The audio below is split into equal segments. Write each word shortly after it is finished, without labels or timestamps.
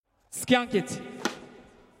Skunk it.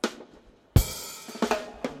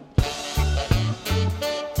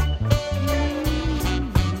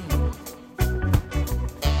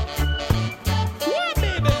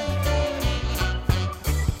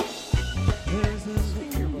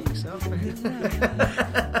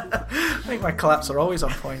 I think my claps are always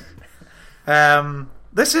on point.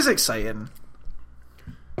 This is exciting.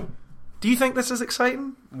 Do you think this is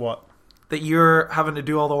exciting? What? That you're having to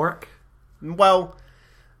do all the work? Well,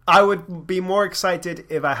 I would be more excited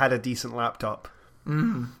if I had a decent laptop.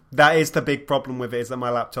 That is the big problem with it, is that my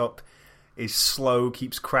laptop is slow,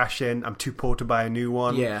 keeps crashing. I'm too poor to buy a new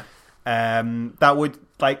one. Yeah. That would,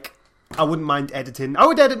 like, I wouldn't mind editing. I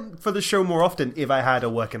would edit for the show more often if I had a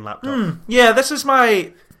working laptop. Yeah, this is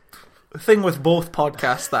my thing with both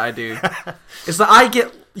podcasts that I do. Is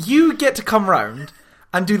that you get to come round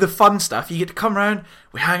and do the fun stuff. You get to come round,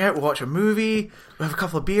 we hang out, we watch a movie, we have a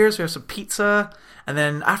couple of beers, we have some pizza, and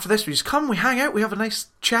then after this we just come, we hang out, we have a nice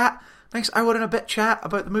chat, nice hour and a bit chat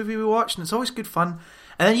about the movie we watched, and it's always good fun.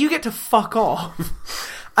 And then you get to fuck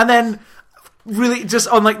off. And then really just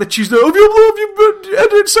on like the Tuesday, have you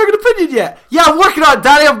edited Second Opinion yet? Yeah, I'm working on it,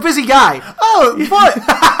 Danny, I'm a busy guy. Oh, what?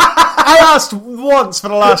 I asked once for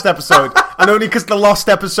the last episode, and only because the lost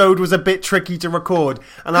episode was a bit tricky to record,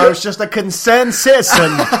 and I was just a concerned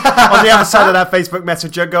citizen on the other side of that Facebook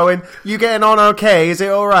Messenger going, you getting on okay? Is it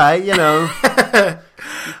alright? You know.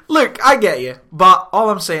 Look, I get you, but all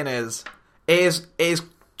I'm saying is, it is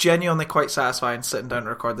genuinely quite satisfying sitting down to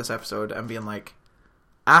record this episode and being like,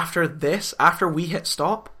 after we hit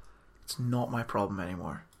stop, it's not my problem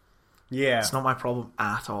anymore. Yeah. It's not my problem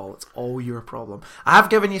at all. It's all your problem. I have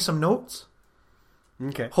given you some notes.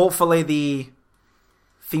 Okay. Hopefully the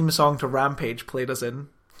theme song to Rampage played us in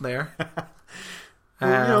there.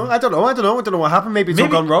 I don't know what happened. Maybe it's all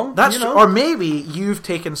gone wrong. That's true. Or maybe you've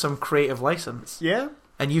taken some creative license. Yeah.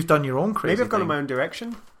 And you've done your own crazy Maybe I've gone thing. in my own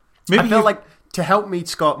direction. Maybe I feel like, to help me,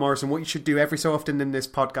 Scott Morrison, what you should do every so often in this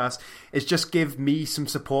podcast is just give me some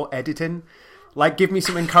support editing. Like, give me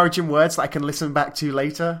some encouraging words that I can listen back to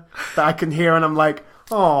later, that I can hear and I'm like,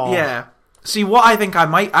 oh. Yeah. See, what I think I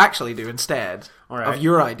might actually do instead of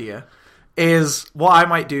your idea is, what I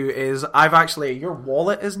might do is, your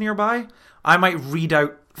wallet is nearby. I might read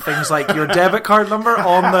out things like your debit card number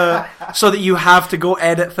so that you have to go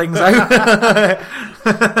edit things out.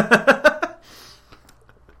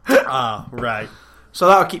 Right. So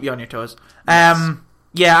that'll keep you on your toes. Yes.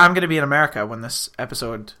 Yeah, I'm going to be in America when this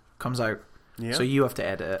episode comes out. Yeah. So you have to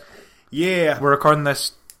edit it. Yeah. We're recording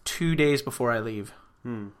this 2 days before I leave.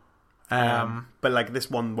 But like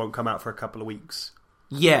this one won't come out for a couple of weeks.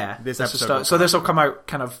 Yeah. This episode. So this will come out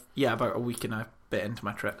kind of, about a week and a bit into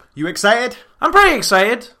my trip. You excited? I'm pretty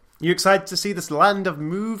excited. You excited to see this land of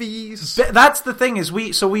movies? But that's the thing is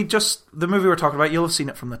the movie we're talking about, you'll have seen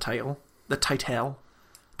it from the title. The title.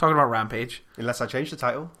 Talking about Rampage. Unless I change the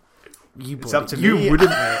title. It's up to me. You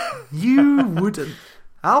wouldn't, mate. You wouldn't.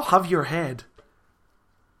 I'll have your head.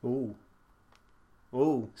 Ooh.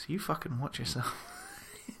 So you fucking watch yourself.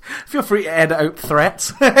 Feel free to edit out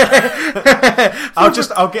threats. I'll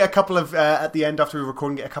get a couple of at the end after we're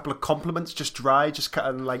recording, get a couple of compliments, just dry, just cut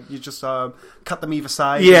and like you just cut them either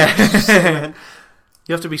side. Yeah.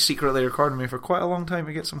 You have to be secretly recording me for quite a long time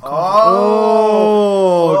to get some compliments.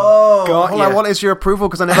 All I want is your approval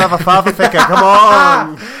because I never have a father figure. Come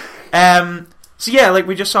on. So yeah, like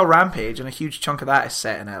we just saw Rampage, and a huge chunk of that is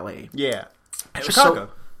set in LA. Yeah. Chicago.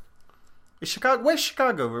 Is Chicago? Where's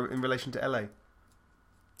Chicago in relation to LA?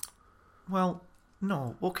 Well,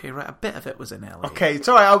 no. Okay, right. A bit of it was in LA. Okay,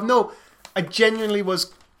 sorry. No, I genuinely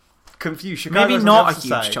was confused. Chicago's maybe not a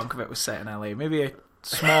huge chunk of it was set in LA. Maybe a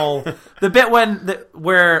small. The bit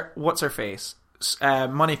where what's her face,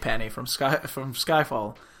 Moneypenny from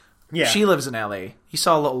Skyfall. Yeah, she lives in LA. You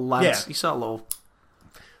saw a little lance. Yeah. You saw a little.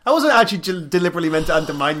 I wasn't actually deliberately meant to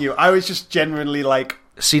undermine you. I was just genuinely like.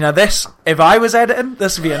 See, now this, if I was editing,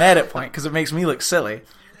 this would be an edit point because it makes me look silly.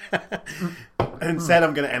 Instead,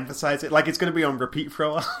 I'm going to emphasize it. Like, it's going to be on repeat for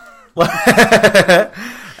a while.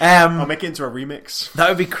 I'll make it into a remix. That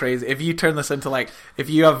would be crazy. If you turn this into, like, if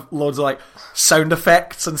you have loads of, like, sound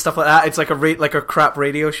effects and stuff like that, it's like a crap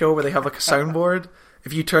radio show where they have, like, a soundboard.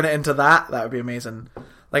 If you turn it into that would be amazing.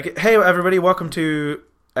 Like, hey, everybody, welcome to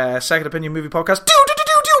Second Opinion Movie Podcast.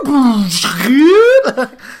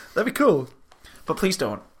 That'd be cool. But please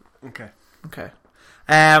don't. Okay.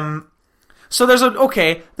 So there's a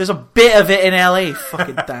bit of it in LA,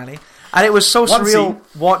 fucking Danny. And it was so surreal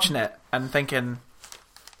watching it and thinking,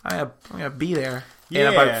 I'm going to be there in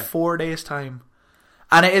about 4 days' time.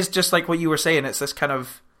 And it is just like what you were saying, it's this kind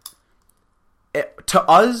of... to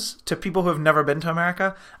us, to people who have never been to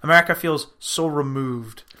America, America feels so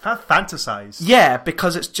removed fantasize. Yeah,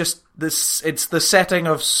 because it's just this. It's the setting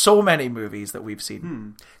of so many movies that we've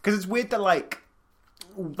seen. Because it's weird that like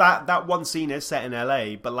that one scene is set in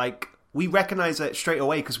LA, but like we recognize it straight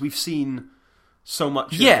away because we've seen so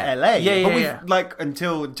much of LA. But we've like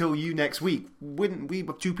until you next week, wouldn't we?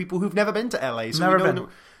 Two people who've never been to LA, so we don't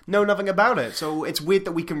know nothing about it. So it's weird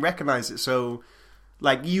that we can recognize it. So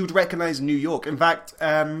like you'd recognize New York. In fact,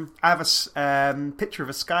 I have a picture of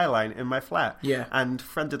a skyline in my flat. Yeah. And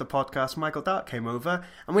friend of the podcast, Michael Dart, came over,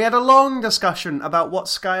 and we had a long discussion about what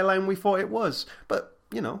skyline we thought it was. But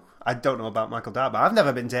you know, I don't know about Michael Dart. But I've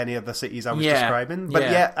never been to any of the cities I was describing. But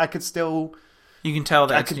yet, I could still. You can tell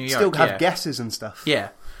that it's New York. I could still have guesses and stuff. Yeah.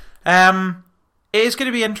 It is going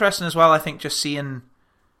to be interesting as well, I think, just seeing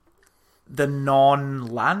the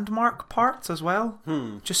non-landmark parts as well.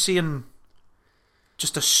 Just seeing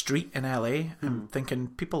just a street in LA and thinking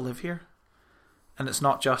people live here. And it's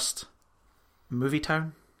not just movie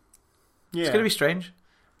town. Yeah. It's going to be strange.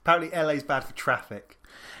 Apparently LA's bad for traffic.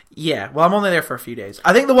 Yeah. Well, I'm only there for a few days.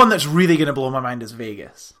 I think the one that's really going to blow my mind is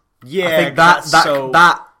Vegas. Yeah. I think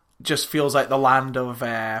that just feels like the land of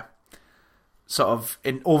sort of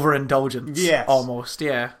overindulgence. Yes. Almost,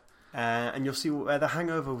 yeah. And you'll see where The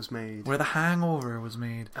Hangover was made. Where The Hangover was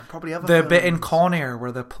made. And probably other The bit in Con Air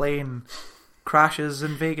where the plane crashes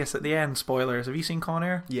in Vegas at the end. Spoilers. Have you seen Con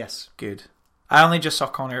Air? Yes. Good. I only just saw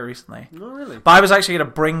Con Air recently. Oh, really? But I was actually going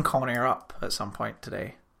to bring Con Air up at some point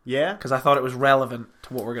today. Yeah? Because I thought it was relevant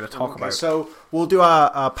to what we're going to talk about. So we'll do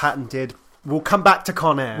our patented... We'll come back to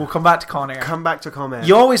Con Air. We'll come back to Con Air. Come back to Con Air.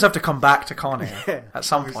 You always have to come back to Con Air at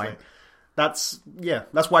some point. That's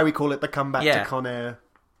why we call it the Come Back to Con Air.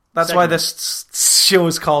 That's segment. why this show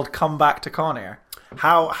is called Come Back to Con Air.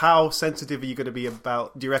 How sensitive are you going to be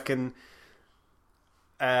about? Do you reckon?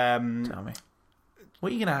 Tell me. What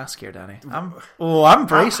are you going to ask here, Danny? I'm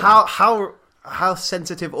bracing. How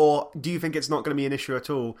sensitive, or do you think it's not going to be an issue at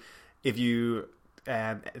all if you?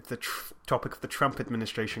 If the topic of the Trump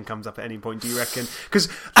administration comes up at any point, do you reckon? Because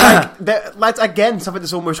like, that's again something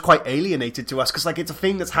that's almost quite alienated to us. Because like it's a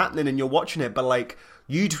thing that's happening and you're watching it, but like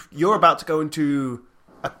you're about to go into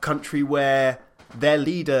a country where their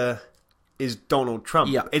leader is Donald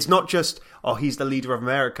Trump. Yeah. It's not just he's the leader of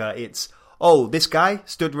America. It's this guy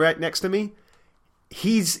stood right next to me.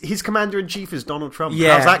 His commander in chief is Donald Trump.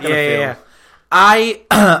 Yeah, how's that going to feel? Yeah.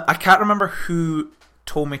 I can't remember who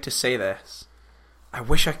told me to say this. I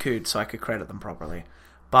wish I could, so I could credit them properly.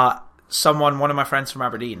 But one of my friends from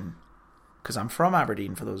Aberdeen, because I'm from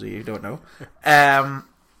Aberdeen, for those of you who don't know,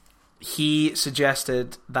 he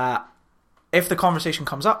suggested that if the conversation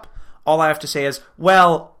comes up, all I have to say is,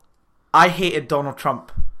 well, I hated Donald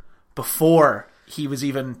Trump before he was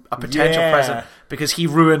even a potential president because he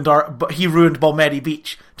ruined Balmedy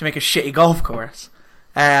Beach to make a shitty golf course.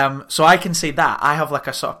 So I can say that. I have like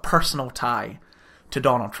a sort of personal tie to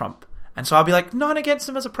Donald Trump. And so I'll be like, none against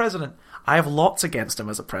him as a president. I have lots against him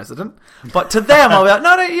as a president. But to them, I'll be like,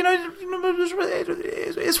 no,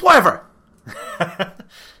 it's whatever.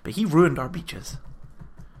 But he ruined our beaches.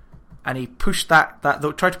 And he pushed tried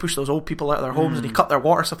to push those old people out of their homes and he cut their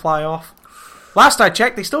water supply off. Last I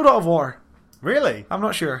checked, they still don't have water. Really? I'm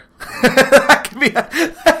not sure. That could be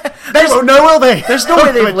they won't know, will they? There's no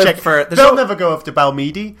way they've lived for... They'll never go up to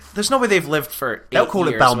Balmedy. There's no way they've lived for 8 years They'll call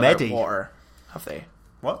it Balmedy. without water. Have they?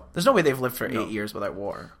 What? There's no way they've lived for 8 years without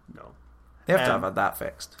water. No. They have to have had that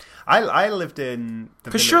fixed. I lived in...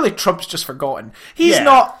 Because surely Trump's just forgotten. He's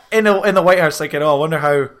not in the White House thinking, I wonder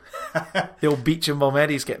how the old beach in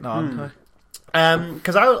Balmedy's getting on.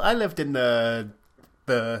 Because I lived in the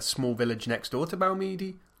small village next door to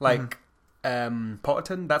Balmedy. Like...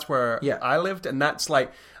 Potterton, that's where I lived, and that's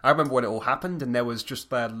like I remember when it all happened, and there was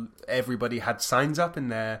just everybody had signs up in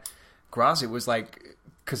their grass. It was like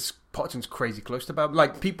because Potterton's crazy close to Balmedy.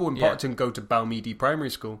 Like people in Potterton go to Balmedy Primary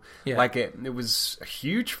School. Like it was a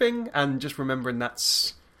huge thing, and just remembering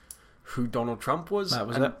that's who Donald Trump was. That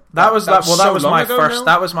was it. That was my first. Now?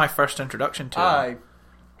 That was my first introduction to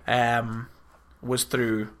it. Was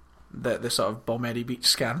through the sort of Balmedy Beach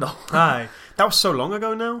scandal. Aye. That was so long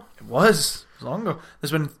ago now. It was long ago.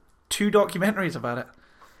 There's been 2 documentaries about it.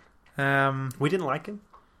 We didn't like him.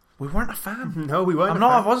 We weren't a fan. No, we weren't.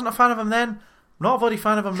 I wasn't a fan of him then. I'm not a bloody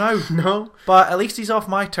fan of him now. No. But at least he's off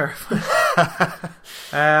my turf.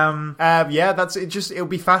 That's it. It'll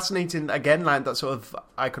be fascinating again, like that sort of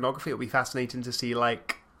iconography. It'll be fascinating to see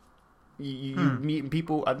like you meeting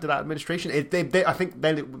people under that administration. I think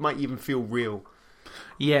then it might even feel real.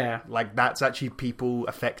 Yeah, like that's actually people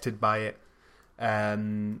affected by it.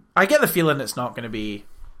 I get the feeling it's not going to be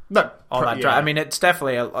all that dry. I mean, it's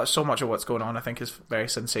definitely so much of what's going on. I think is very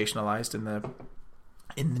sensationalized in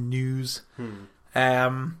the news.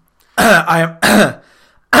 I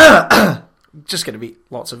am just going to be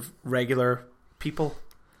lots of regular people.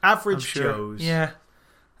 Average Sure. Joes. Yeah.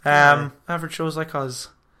 Average Joes like us.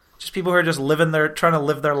 Just people who are just trying to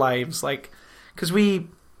live their lives. Like, because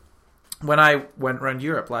when I went around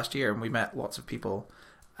Europe last year and we met lots of people,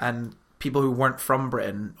 and people who weren't from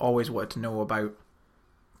Britain always wanted to know about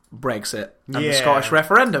Brexit and the Scottish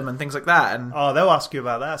referendum and things like that. And they'll ask you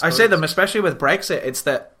about that. I say them, especially with Brexit, it's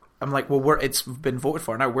that I'm like, well, it's been voted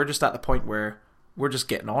for now. We're just at the point where we're just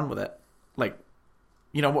getting on with it. Like,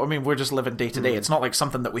 you know what I mean? We're just living day to day. It's not like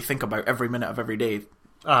something that we think about every minute of every day.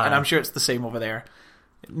 And I'm sure it's the same over there.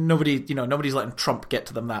 Nobody's letting Trump get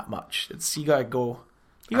to them that much. You gotta go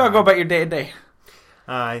about your day to day.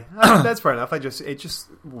 Aye, that's fair enough. It just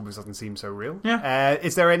almost doesn't seem so real. Yeah.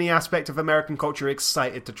 Is there any aspect of American culture you're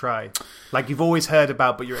excited to try? Like you've always heard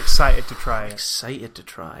about, but you're excited to try it? Excited to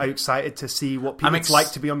try. Are you excited to see what it's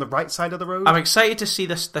like to be on the right side of the road? I'm excited to see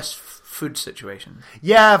this food situation.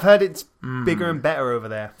 Yeah, I've heard it's bigger and better over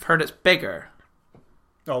there. I've heard it's bigger.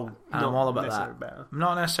 Oh, I'm all about that. Better.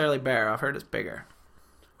 Not necessarily better. I've heard it's bigger,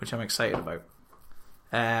 which I'm excited about.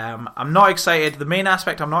 I'm not excited. The main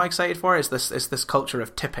aspect I'm not excited for is this culture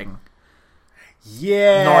of tipping.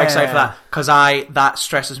 Yeah, not excited for that because that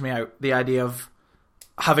stresses me out. The idea of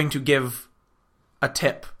having to give a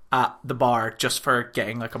tip at the bar just for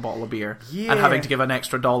getting like a bottle of beer and having to give an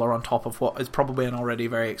extra $1 on top of what is probably an already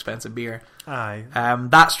very expensive beer. Aye.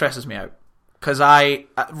 That stresses me out because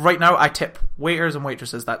right now I tip waiters and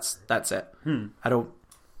waitresses. That's it. I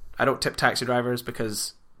don't tip taxi drivers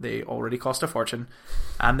because they already cost a fortune,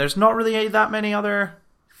 and there's not really that many other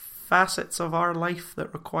facets of our life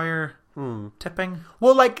that require tipping.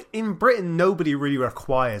 Well, like in Britain, nobody really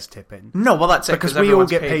requires tipping. No, well that's it because we all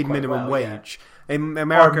get paid minimum wage. Yeah. In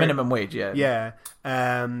America, or minimum wage, yeah. Yeah,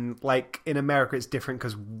 like in America, it's different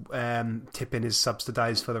because tipping is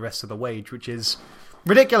subsidized for the rest of the wage, which is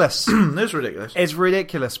ridiculous. It's ridiculous. It's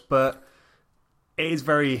ridiculous, but it is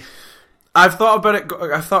very. I've thought about it.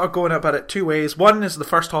 I've thought of going about it two ways. One is the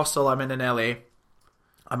first hostel I'm in LA.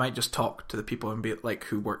 I might just talk to the people and be like,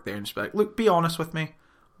 who work there, and just be like, look, be honest with me.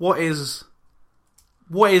 What is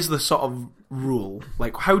the sort of rule?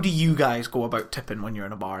 Like, how do you guys go about tipping when you're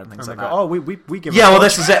in a bar and things like that? Oh, we give. Yeah, well,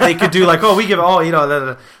 this is it. They could do like, we give it all,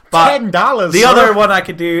 but $10. The other one I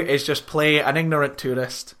could do is just play an ignorant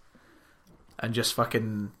tourist and just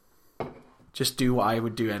fucking just do what I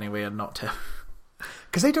would do anyway and not tip.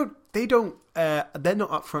 Because they're not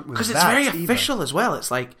upfront with that. Because it's very official as well.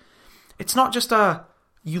 It's like, it's not just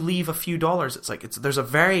you leave a few dollars. It's like, there's a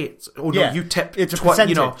very, you tip, it's a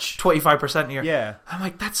percentage. 25% of your. Yeah. I'm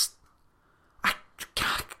like, I've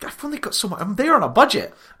only got so much. I'm there on a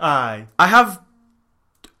budget. Aye. I have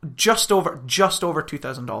just over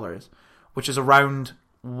 $2,000, which is around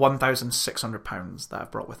 £1,600 that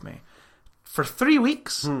I've brought with me. For 3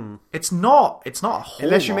 weeks, it's not a whole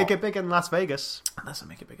unless you lot. make it big in Las Vegas. Unless I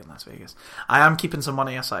make it big in Las Vegas. I am keeping some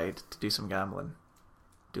money aside to do some gambling.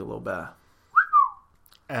 Do a little bit.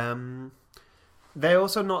 They're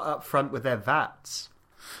also not upfront with their VATs.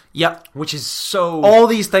 Yep. Which is so... All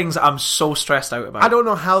these things I'm so stressed out about. I don't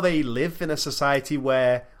know how they live in a society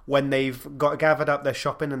where when they've gathered up their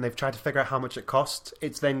shopping and they've tried to figure out how much it costs,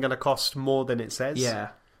 it's then going to cost more than it says. Yeah.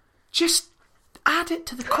 Just add it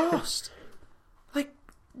to the cost. Like,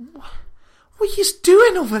 what are you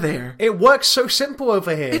doing over there? It works so simple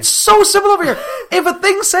over here. It's so simple over here. If a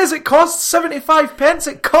thing says it costs 75 pence,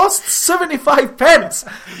 it costs 75 pence.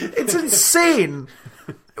 It's insane.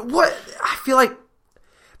 What? I feel like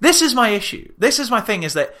this is my issue. This is my thing,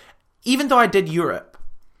 is that even though I did Europe,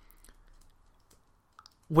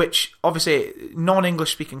 which obviously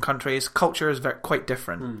non-English speaking countries, culture is quite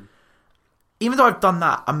different. Even though I've done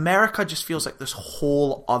that, America just feels like this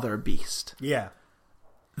whole other beast. Yeah.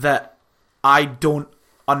 That I don't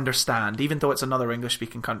understand. Even though it's another English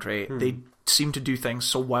speaking country, they seem to do things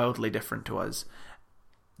so wildly different to us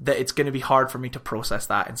that it's going to be hard for me to process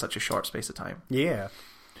that in such a short space of time. Yeah.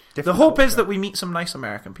 The hope is that we meet some nice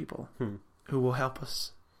American people who will help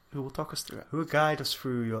us, who will talk us through it. Who will guide us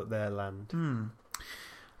through their land.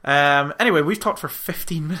 Anyway, we've talked for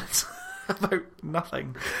 15 minutes about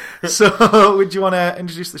nothing. So, would you want to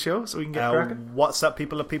introduce the show so we can get cracking? What's up,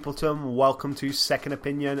 people of Peopleton? Welcome to Second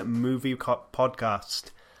Opinion Movie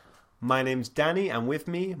Podcast. My name's Danny, and with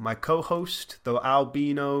me, my co-host, the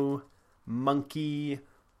albino monkey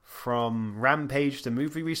from Rampage, the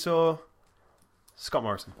movie we saw, Scott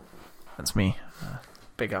Morrison. That's me.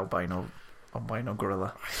 Big albino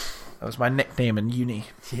gorilla. That was my nickname in uni.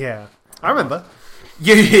 Yeah. I remember.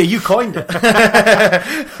 You coined it.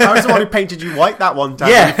 I was the one who painted you white that one time.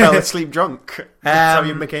 Yeah. When you fell asleep drunk. That's how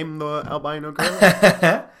you became the albino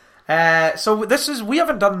girl. So we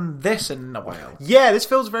haven't done this in a while. Yeah, this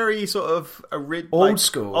feels very sort of Old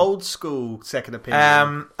school. Old school second opinion.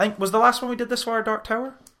 I think was the last one we did this for our Dark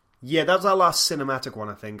Tower. Yeah, that was our last cinematic one,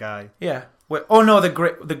 I think. Yeah. Wait, oh no,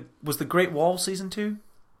 was the Great Wall season 2?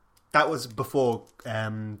 That was before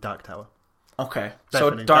Dark Tower. Okay,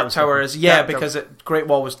 Definitely. so Dark Tower is because Great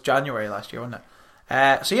Wall was January last year, wasn't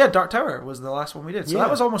it? So yeah, Dark Tower was the last one we did. So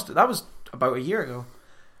that was about a year ago.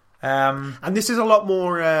 And this is a lot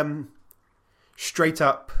more straight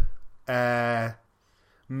up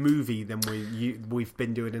movie than we've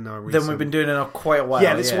been doing in our recent... Than we've been doing in quite a while.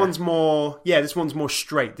 Yeah, this one's more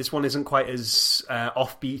straight. This one isn't quite as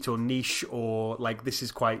offbeat or niche or like this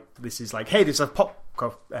is like, hey, there's a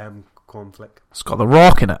popcorn flick. It's got The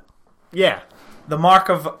Rock in it. Yeah. The mark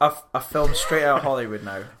of a film straight out of Hollywood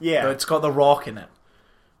now. Yeah. It's got The Rock in it.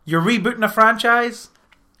 You're rebooting a franchise?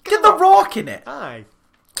 Get The Rock in it. Aye.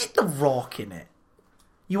 Get The Rock in it.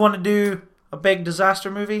 You want to do a big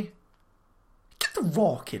disaster movie? Get The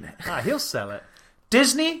Rock in it. He'll sell it.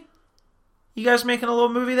 Disney? You guys making a little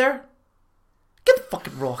movie there? Get the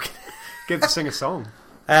fucking Rock in it. Get him to sing a song.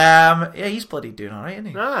 Yeah, he's bloody doing alright, isn't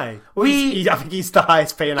he? Aye. I think he's the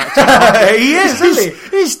highest paying actor. He is, isn't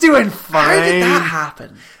he? He's doing fine. How did that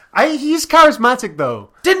happen? He's charismatic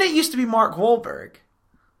though. Didn't it used to be Mark Wahlberg?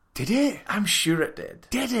 Did it? I'm sure it did.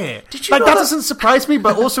 Did it? Did you know that doesn't surprise me,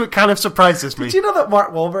 but also it kind of surprises me. Did you know that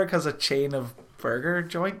Mark Wahlberg has a chain of burger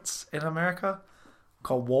joints in America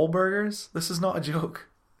called Wahlburgers? This is not a joke.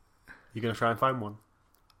 You're going to try and find one?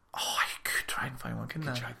 Oh, I could try and find one, couldn't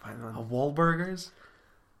I? Try and find one. A Wahlburgers?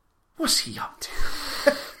 What's he up to?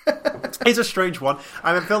 It's a strange one.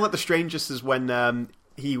 And I feel like the strangest is when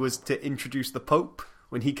he was to introduce the Pope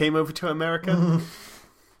when he came over to America.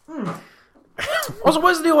 Also,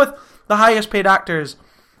 what's the deal with the highest paid actors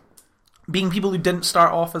being people who didn't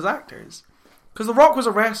start off as actors? Because The Rock was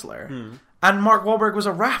a wrestler and Mark Wahlberg was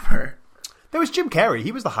a rapper. There was Jim Carrey.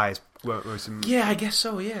 He was the highest. Yeah, I guess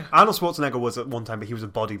so, yeah. Arnold Schwarzenegger was at one time, but he was a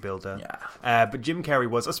bodybuilder. Yeah. But Jim Carrey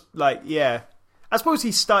was, I suppose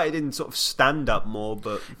he started in sort of stand-up more,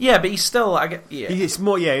 but... Yeah, but he's still, He's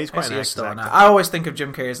more, he's quite an actor. I always think of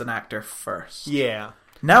Jim Carrey as an actor first. Yeah.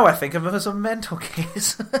 Now I think of him as a mental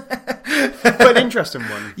case. But an interesting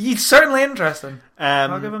one. He's certainly interesting.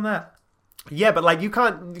 I'll give him that. Yeah, but like you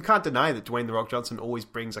can't deny that Dwayne The Rock Johnson always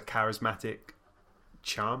brings a charismatic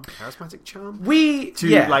charm to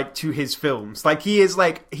his films. Like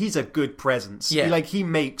he's a good presence. Yeah. He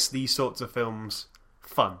makes these sorts of films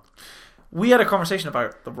fun. We had a conversation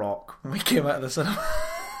about The Rock when we came out of the cinema.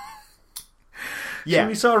 Yeah. Should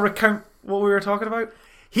we sort of recount what we were talking about?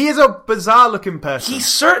 He is a bizarre-looking person. He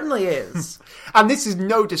certainly is. And this is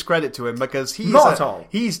no discredit to him because Not at all.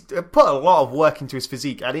 He's put a lot of work into his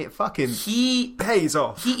physique and it fucking pays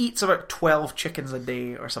off. He eats about 12 chickens a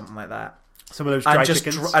day or something like that. Some of those dry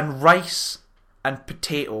chickens. And rice and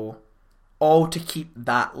potato, all to keep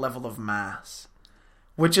that level of mass.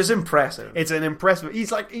 Which is impressive. It's an impressive...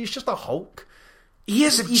 He's just a Hulk.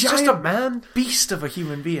 He's just a man. Beast of a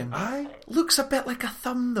human being. Aye. Looks a bit like a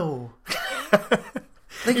thumb though.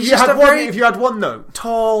 If you had one though,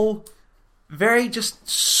 tall, very just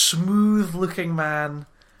smooth looking man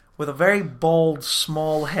with a very bald,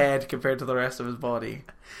 small head compared to the rest of his body.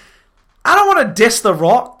 I don't want to diss The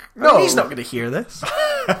Rock. No, he's not going to hear this.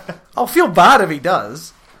 I'll feel bad if he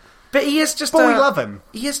does. But he is just. But we love him.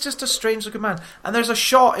 He is just a strange looking man. And there's a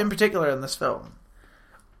shot in particular in this film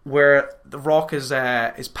where The Rock is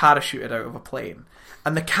parachuted out of a plane,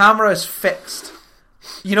 and the camera is fixed.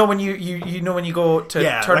 You know when you go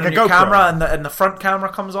to turn on your camera and the front camera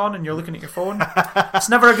comes on and you're looking at your phone? It's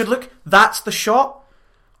never a good look. That's the shot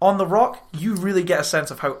on The Rock. You really get a sense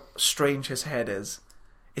of how strange his head is.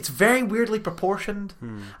 It's very weirdly proportioned.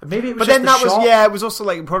 Maybe it was just the shot. It was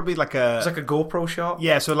also probably like a... It was like a GoPro shot.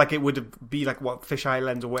 Yeah, so it would be like what fisheye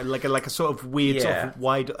lens or what, like a sort of weird sort of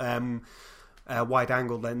wide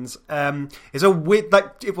angle lens. It's a weird,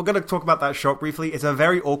 if we're going to talk about that shot briefly, it's a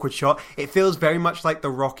very awkward shot. It feels very much like The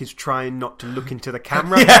Rock is trying not to look into the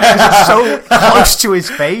camera because it's so close to his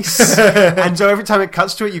face, and so every time it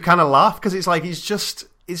cuts to it, you kind of laugh because it's like it's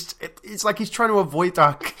like he's trying to avoid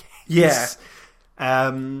dark.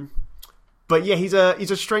 But yeah, he's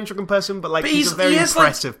a strange looking person, but he's a very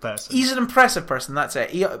impressive person. He's an impressive person. That's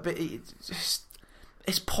it.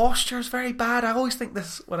 His posture is very bad. I always think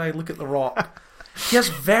this when I look at The Rock. He has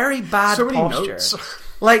very bad posture.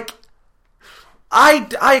 Like, I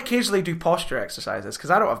occasionally do posture exercises because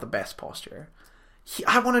I don't have the best posture.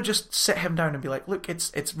 I want to just sit him down and be like, look,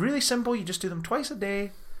 it's really simple. You just do them twice a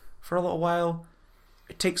day for a little while.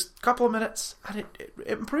 It takes a couple of minutes, and it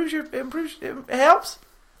improves it helps.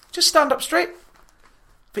 Just stand up straight.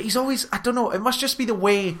 But he's always, I don't know, it must just be the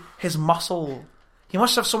way his muscle, he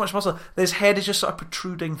must have so much muscle that his head is just sort of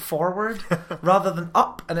protruding forward rather than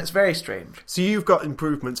up, and it's very strange. So you've got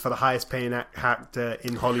improvements for the highest paying actor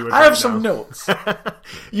in Hollywood. I have some notes.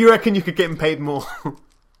 You reckon you could get him paid more?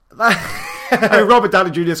 I mean, Robert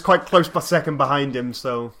Downey Jr. is quite close second behind him,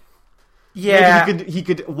 so yeah, maybe he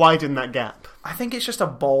could widen that gap. I think it's just a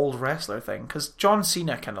bald wrestler thing, because John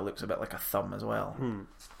Cena kind of looks a bit like a thumb as well.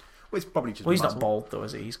 Well, it's probably just he's muscle. not bald though,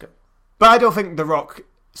 is he? He's got. But I don't think The Rock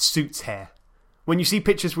suits hair. When you see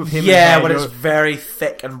pictures with him, when it's very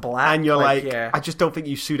thick and black, and you're like, yeah. I just don't think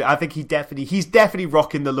you suit it. I think he's definitely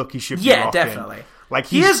rocking the look he should be rocking. Yeah, definitely. Like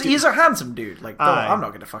he's a handsome dude. Like, I'm not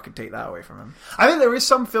going to fucking take that away from him. I think there is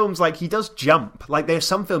some films like he does jump. Like there's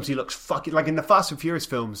some films he looks fucking like in the Fast and Furious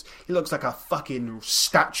films he looks like a fucking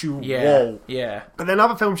statue wall. Yeah. But then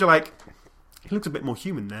other films you're like, he looks a bit more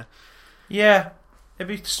human there. Yeah. It'd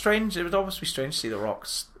be strange. It would almost be strange to see The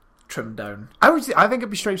Rock's trimmed down. I think it'd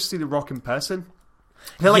be strange to see The Rock in person.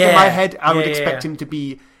 I feel like in my head I would expect him to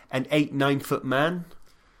be an 8-9 foot man.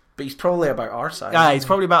 But he's probably about our size. Yeah, he's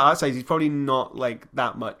probably about our size. He's probably not like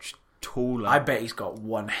that much taller. I bet he's got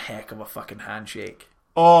one heck of a fucking handshake.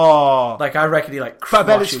 Oh, like I reckon he like I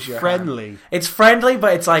bet crushes it's your friendly. hand. It's friendly,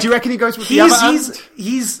 but it's like. Do you reckon he goes with the other hand?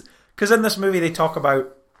 He's because in this movie they talk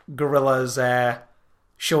about gorillas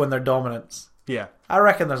showing their dominance. Yeah, I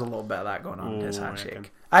reckon there's a little bit of that going on in his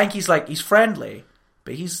handshake. I think he's friendly,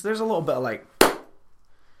 but there's a little bit of like. There's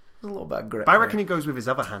a little bit of grip. But I reckon he goes with his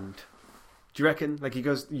other hand. Do you reckon? Like he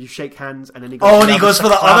goes, you shake hands, and then he goes. Oh, and he goes for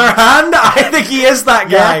the other hand. I think he is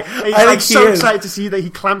that guy. Yeah, I think so excited to see that he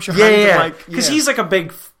clamps your hand. Yeah, like because he's like a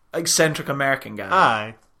big eccentric American guy.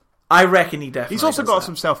 Aye, I reckon he definitely. He's also got that.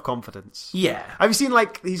 some self-confidence. Yeah. Have you seen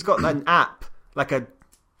like he's got an app, like a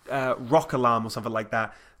rock alarm or something like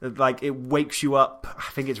that? Like it wakes you up.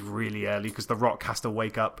 I think it's really early because the Rock has to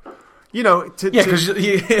wake up. You know, because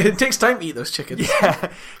it takes time to eat those chickens.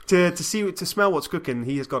 Yeah, to smell what's cooking,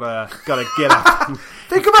 he has got to get up.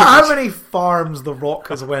 Think about how many farms the Rock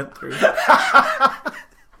has went through. I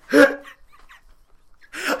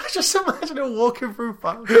just imagine him walking through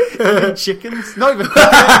farms eating chickens. Not even.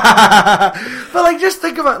 But like, just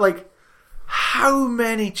think about like how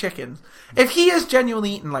many chickens. If he is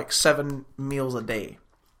genuinely eating like 7 meals a day,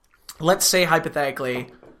 let's say hypothetically,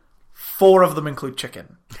 4 of them include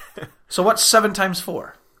chicken. So what's 7 times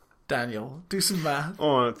 4? Daniel, do some math.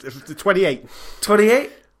 Oh, 28.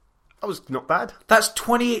 28? That was not bad. That's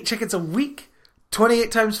 28 chickens a week.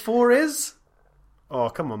 28 times 4 is? Oh,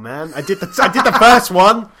 come on, man. I did the first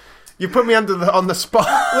one. You put me on the spot.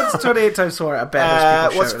 What's 28 times 4? I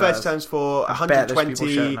bet what's 30 times 4?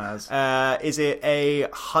 120. Is it a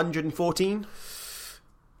 114?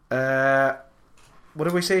 What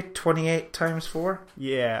did we say? 28 times 4?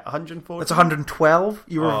 Yeah, 114. That's 112.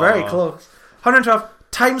 You were very close. 112.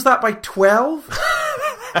 Times that by 12?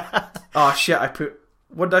 Oh, shit.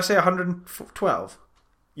 What did I say? 112?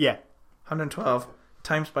 Yeah. 112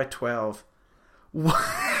 times by 12.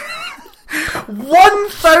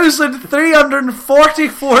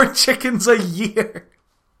 1,344 chickens a year.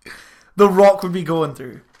 The Rock would be going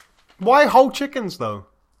through. Why whole chickens, though?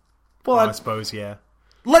 Well, I suppose, yeah.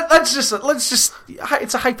 Let's just.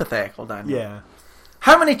 It's a hypothetical, Daniel. Yeah.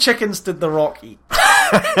 How many chickens did The Rock eat?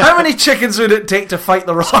 How many chickens would it take to fight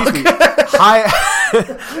The Rock?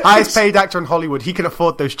 Highest paid actor in Hollywood. He can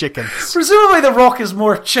afford those chickens. Presumably, The Rock is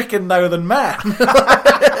more chicken now than man.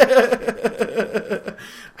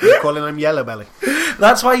 You're calling him Yellow Belly.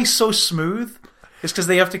 That's why he's so smooth. It's because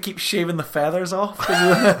they have to keep shaving the feathers off.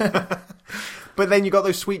 But then you got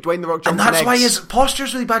those sweet Dwayne The Rock Johnson and that's eggs. why his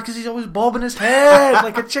posture's really bad, because he's always bobbing his head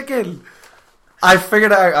like a chicken. I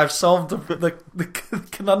figured it out. I've solved the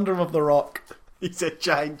conundrum of The Rock. He's a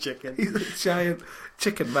giant chicken. He's a giant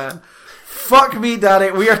chicken man. Fuck me,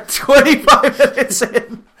 Daddy. We are 25 minutes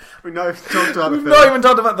in. We've not even talked about the film. Not even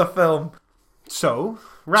talked about the film. So,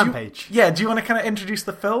 Rampage. Do you want to kind of introduce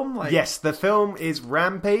the film? Yes, the film is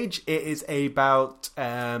Rampage. It is about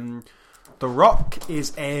The Rock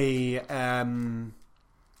is a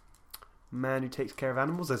man who takes care of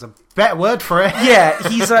animals. There's a better word for it. Yeah,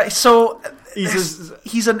 he's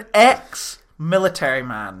an ex-military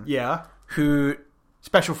man. Yeah, who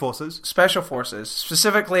special forces.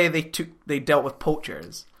 Specifically, they dealt with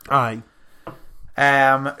poachers. Aye.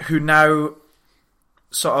 Who now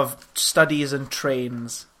sort of studies and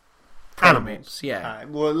trains animals. Yeah.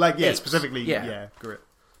 Well, apes. Specifically. Yeah. Yeah. Correct.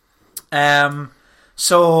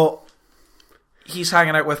 So he's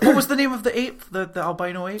hanging out with, what was the name of the ape? The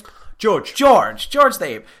albino ape? George the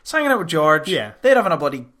ape. He's hanging out with George. Yeah. They're having a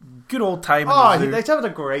bloody good old time. Oh, in the zoo. they're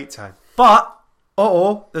having a great time. But,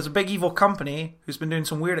 there's a big evil company who's been doing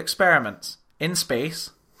some weird experiments in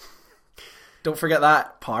space. Don't forget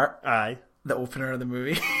that part. Aye. The opener of the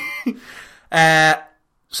movie.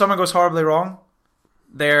 Something goes horribly wrong.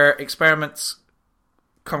 Their experiments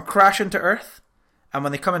come crashing to Earth, and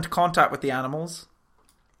when they come into contact with the animals,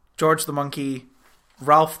 George the monkey,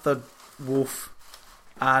 Ralph the wolf,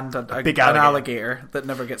 and Big an alligator. alligator that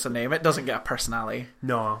never gets a name. It doesn't get a personality.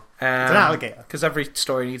 No. It's an alligator. Because every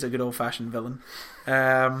story needs a good old-fashioned villain.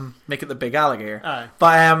 Make it the big alligator. Aye.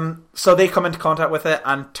 But so they come into contact with it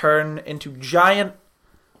and turn into giant,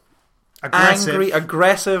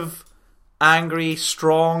 aggressive, angry,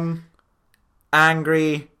 strong,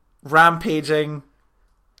 angry, rampaging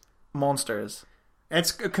monsters.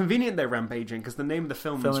 It's convenient they're rampaging because the name of the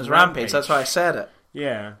film Is Rampage. That's why I said it.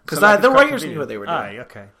 Yeah. Because So, like, the it's quite writers knew convenient. what they were doing. Aye,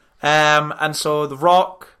 okay. And so The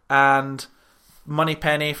Rock and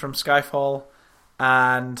Moneypenny from Skyfall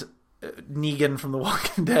and Negan from The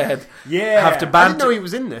Walking Dead have to I band didn't know he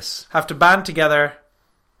was in this. have to band together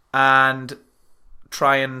and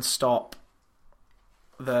try and stop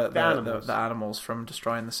the animals from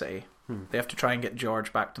destroying the city. They have to try and get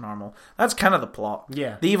George back to normal. That's kind of the plot.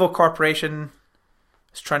 Yeah. The evil corporation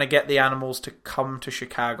is trying to get the animals to come to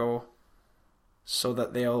Chicago so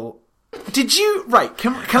that they'll... Did you... Right,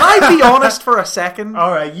 can I be honest for a second?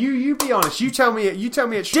 All right, you be honest. You tell me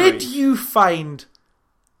it's straight. Did you find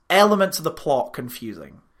elements of the plot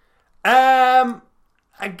confusing? I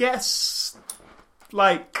guess,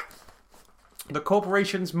 like, the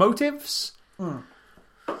corporation's motives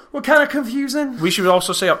were kind of confusing. We should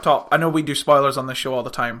also say up top, I know we do spoilers on this show all the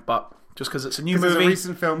time, but just because it's a new 'Cause it's a movie,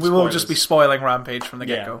 recent film, we will spoilers. just be spoiling Rampage from the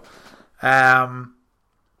get-go.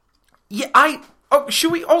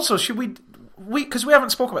 Should we, because we haven't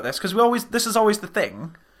spoken about this, because this is always the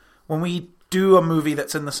thing, when we do a movie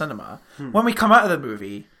that's in the cinema, when we come out of the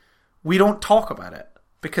movie, we don't talk about it,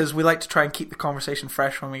 because we like to try and keep the conversation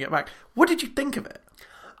fresh when we get back. What did you think of it?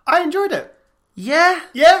 I enjoyed it. Yeah?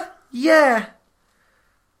 Yeah? Yeah.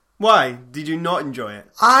 Why? Did you not enjoy it?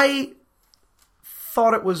 I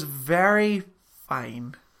thought it was very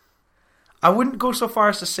fine. I wouldn't go so far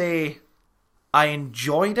as to say I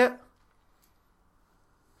enjoyed it,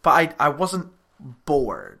 but I wasn't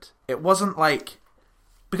bored. It wasn't like...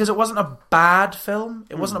 Because it wasn't a bad film.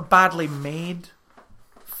 It wasn't a badly made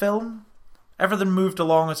film. Everything moved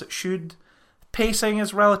along as it should. Pacing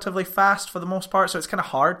is relatively fast for the most part, so it's kind of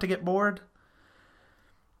hard to get bored.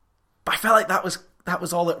 But I felt like that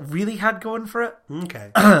was all it really had going for it.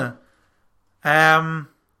 Okay. I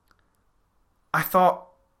thought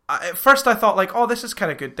at first like, oh, this is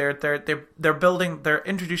kind of good. They're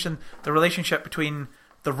introducing the relationship between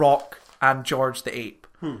The Rock and George the Ape,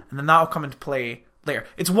 and then that'll come into play later.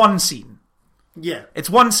 It's one scene. Yeah. It's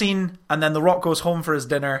one scene, and then The Rock goes home for his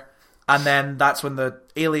dinner, and then that's when the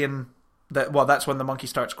alien. That's when the monkey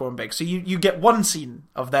starts growing big. So you get one scene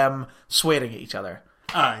of them swearing at each other.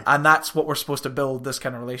 Aye. And that's what we're supposed to build this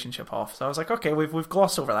kind of relationship off. So I was like, okay, we've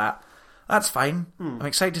glossed over that. That's fine. I'm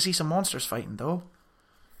excited to see some monsters fighting, though.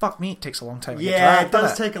 Fuck me, it takes a long time to get to that, it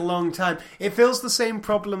does doesn't take a long time. It feels the same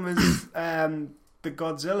problem as the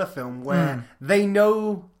Godzilla film, where they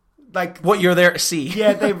know, like... what you're there to see.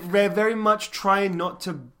 Yeah, they're very much trying not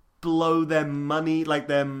to blow their money, like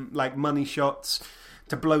money shots,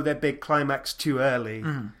 to blow their big climax too early,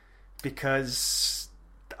 because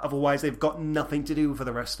otherwise they've got nothing to do for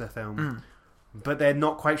the rest of the film. But they're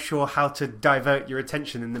not quite sure how to divert your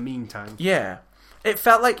attention in the meantime. Yeah. It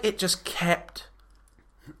felt like it just kept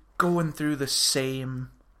going through the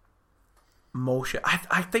same motion.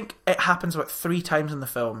 I think it happens about 3 times in the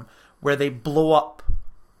film where they blow up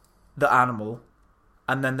the animal,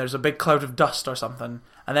 and then there's a big cloud of dust or something,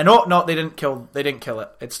 and then they didn't kill it.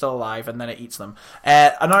 It's still alive, and then it eats them.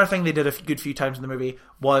 Another thing they did a good few times in the movie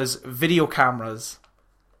was video cameras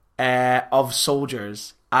of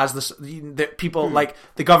soldiers as the people, like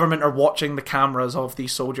the government, are watching the cameras of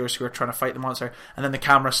these soldiers who are trying to fight the monster, and then the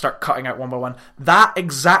cameras start cutting out one by one. That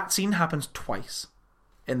exact scene happens twice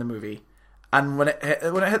in the movie, and when it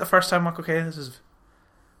hit the first time, I'm like, okay, this is a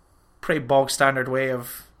pretty bog standard way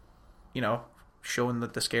of, showing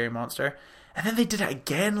the scary monster. And then they did it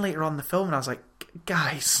again later on in the film, and I was like,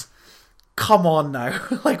 guys, come on now.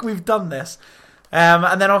 Like, we've done this.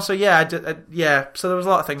 And then also, so there was a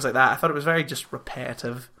lot of things like that. I thought it was very just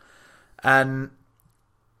repetitive. And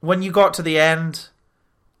when you got to the end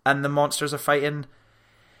and the monsters are fighting,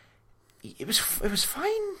 it was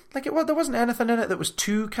fine. Like, there wasn't anything in it that was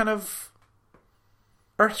too kind of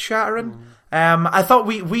earth-shattering. I thought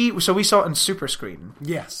we saw it in super screen,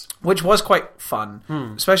 Yes. which was quite fun,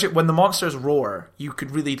 especially when the monsters roar. You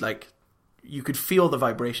could really you could feel the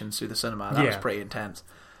vibrations through the cinema. That was pretty intense.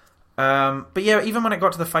 But yeah, even when it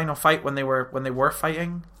got to the final fight, when they were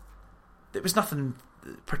fighting, it was nothing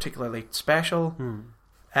particularly special,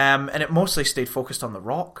 and it mostly stayed focused on the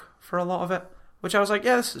Rock for a lot of it, which I was like,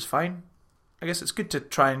 yeah, this is fine. I guess it's good to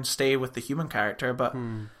try and stay with the human character, but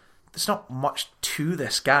there's not much to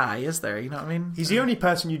this guy, is there? You know what I mean? He's the only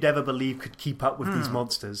person you'd ever believe could keep up with these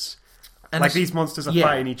monsters. And like, these monsters are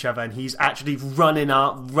fighting each other, and he's actually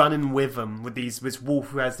running with them, with this wolf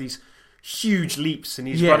who has these huge leaps, and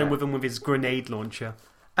he's running with them with his grenade launcher.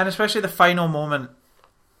 And especially the final moment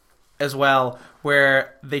as well,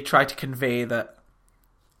 where they try to convey that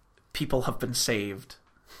people have been saved.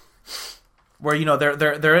 Where, you know,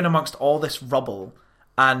 they're in amongst all this rubble,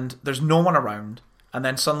 and there's no one around, and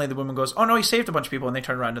then suddenly the woman goes, "Oh no, he saved a bunch of people," and they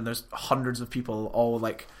turn around and there's hundreds of people all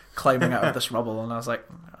like climbing out of this rubble, and I was like,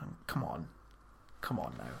 come on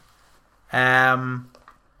now.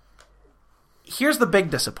 Here's the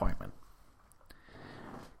big disappointment.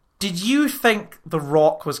 Did you think The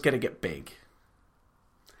Rock was going to get big?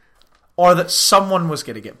 Or that someone was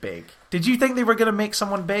going to get big? Did you think they were going to make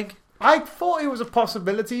someone big? I thought it was a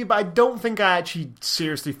possibility, but I don't think I actually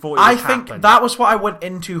seriously thought it would happen. I think that was what I went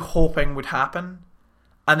into hoping would happen.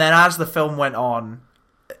 And then as the film went on,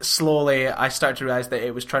 slowly I started to realise that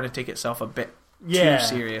it was trying to take itself a bit too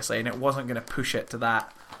seriously, and it wasn't going to push it to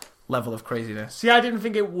that level of craziness. See, I didn't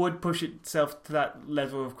think it would push itself to that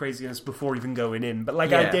level of craziness before even going in. But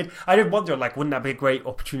I did wonder, wouldn't that be a great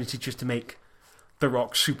opportunity just to make The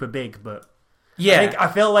Rock super big? But I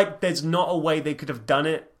feel like there's not a way they could have done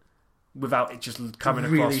it without it just coming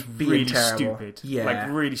across really stupid. Yeah. Like,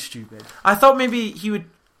 really stupid. I thought maybe he would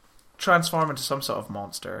transform into some sort of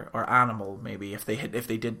monster or animal, maybe, if they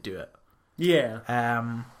did do it. Yeah.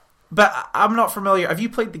 But I'm not familiar. Have you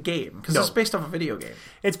played the game? Because it's based off a video game.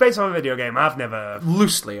 It's based on a video game. I've never...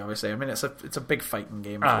 Loosely, obviously. I mean, it's a big fighting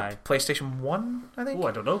game. PlayStation 1, I think? Oh,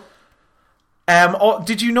 I don't know.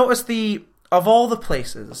 Did you notice of all the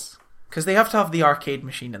places... Because they have to have the arcade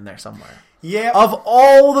machine in there somewhere. Yeah. Of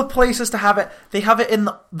all the places to have it, they have it in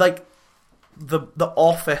the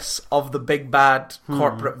office of the big bad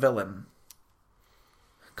corporate villain.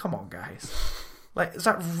 Come on, guys. Like, is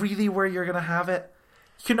that really where you're going to have it?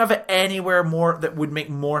 You couldn't have it anywhere more that would make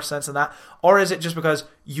more sense than that? Or is it just because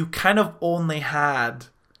you kind of only had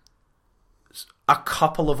a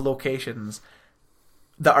couple of locations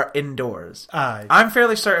that are indoors? Aye. I'm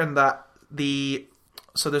fairly certain that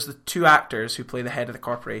so there's the two actors who play the head of the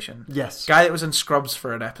corporation. Yes. Guy that was in Scrubs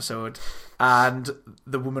for an episode, and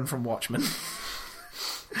the woman from Watchmen.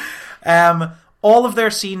 All of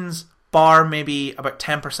their scenes, bar maybe about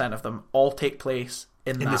 10% of them, all take place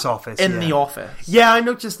in this office. The office. Yeah, I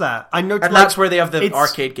noticed that. And that's where they have the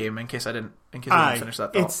arcade game. In case I didn't finish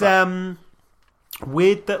that thought. It's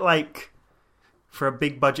weird that for a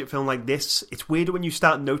big budget film like this, it's weird when you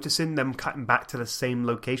start noticing them cutting back to the same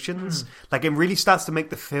locations. Like, it really starts to make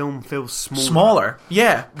the film feel smaller.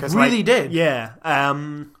 Yeah, really did. Yeah.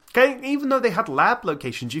 Even though they had lab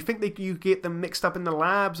locations, you think you get them mixed up in the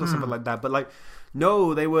labs or something like that. But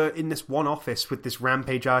no, they were in this one office with this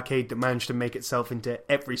Rampage arcade that managed to make itself into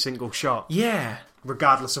every single shot. Yeah,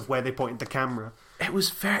 regardless of where they pointed the camera. It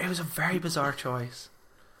was a very bizarre choice,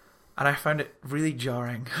 and I found it really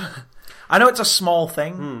jarring. I know it's a small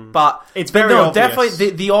thing, but it's very obvious. Definitely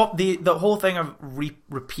the whole thing of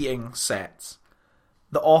repeating sets,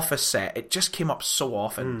 the office set, it just came up so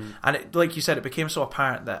often, and it, like you said, it became so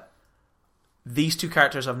apparent that these two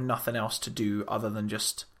characters have nothing else to do other than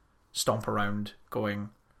just stomp around, going,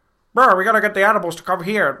 "Bro, we gotta get the animals to come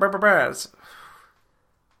here." Blah, blah, blah. It's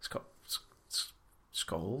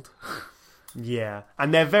cold. Yeah,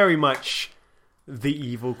 and they're very much the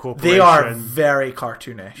evil corporation. They are very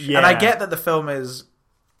cartoonish. Yeah. And I get that the film is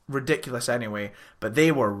ridiculous anyway, but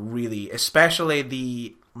they were really, especially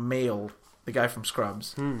the male, the guy from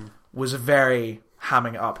Scrubs, was very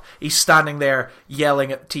hamming it up. He's standing there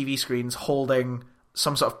yelling at TV screens, holding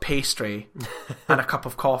some sort of pastry and a cup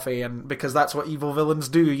of coffee, and because that's what evil villains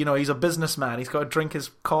do. You know, he's a businessman. He's got to drink his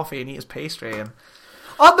coffee and eat his pastry. And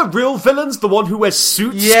aren't the real villains the one who wears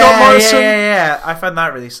suits, Scott Morrison? Yeah. I found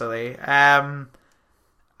that really silly. And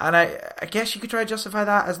I guess you could try to justify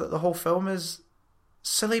that as that the whole film is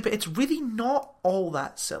silly, but it's really not all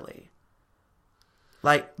that silly.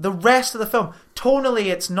 Like, the rest of the film, tonally,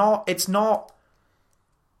 it's not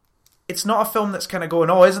a film that's kind of going,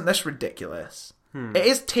 "Oh, isn't this ridiculous?" It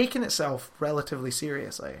is taking itself relatively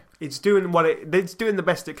seriously. It's doing the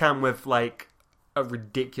best it can with a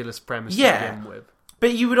ridiculous premise to begin with.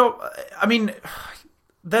 But you would, I mean,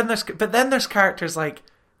 then there's characters like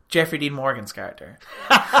Jeffrey Dean Morgan's character,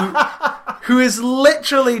 who is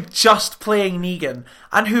literally just playing Negan,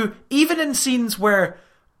 and who, even in scenes where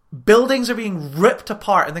buildings are being ripped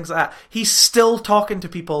apart and things like that, he's still talking to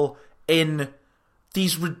people in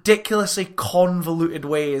these ridiculously convoluted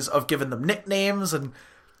ways of giving them nicknames and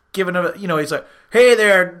giving them, he's like, hey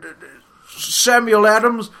there, Samuel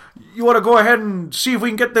Adams, you want to go ahead and see if we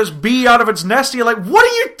can get this bee out of its nest? And you're like, what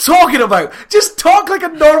are you talking about? Just talk like a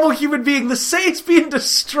normal human being. The city's being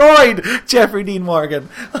destroyed, Jeffrey Dean Morgan.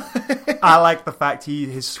 I like the fact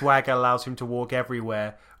his swagger allows him to walk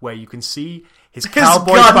everywhere where you can see his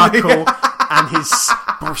cowboy buckle and his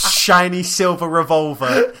shiny silver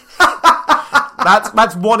revolver.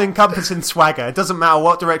 That's one encompassing swagger. It doesn't matter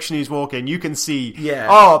what direction he's walking. You can see. Yeah.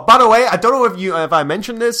 Oh, by the way, I don't know if I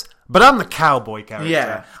mentioned this, but I'm the cowboy character.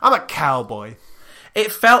 Yeah. I'm a cowboy.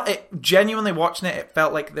 Genuinely watching it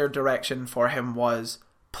felt like their direction for him was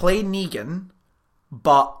play Negan,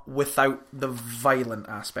 but without the violent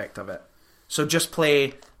aspect of it. So just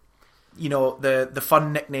play, the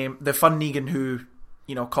fun nickname, the fun Negan who,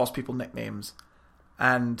 calls people nicknames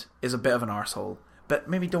and is a bit of an arsehole. But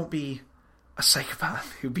maybe don't be a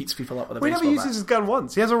psychopath who beats people up with a baseball bat. He never uses his gun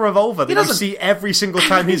once. He has a revolver that you see every single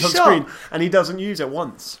time he's on screen, and he doesn't use it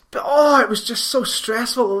once. But it was just so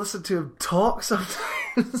stressful to listen to him talk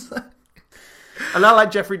sometimes. And I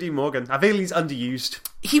like Jeffrey Dean Morgan. I feel he's underused.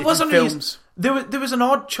 He was underused. There was an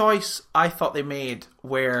odd choice I thought they made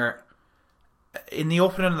where, in the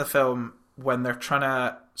opening of the film, when they're trying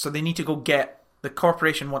to, so they need to go get, the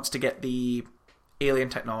corporation wants to get the alien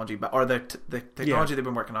technology, or the technology they've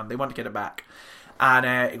been working on. They want to get it back, and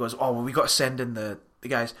it goes, we got to send in the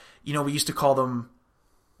guys. We used to call them,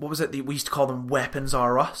 what was it? We used to call them Weapons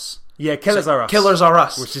Are Us. Yeah, Killers Are Us. Killers Are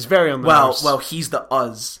Us, which is very on the nose. Well, he's the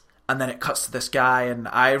us, and then it cuts to this guy, and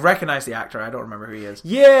I recognize the actor. I don't remember who he is.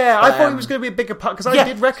 Yeah, I thought he was going to be a bigger part because I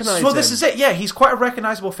did recognize him. So this is it. Yeah, he's quite a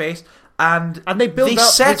recognizable face, and they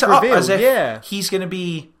set it up as if he's going to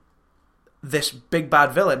be this big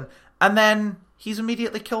bad villain, and then he's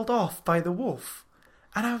immediately killed off by the wolf.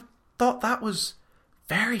 And I thought that was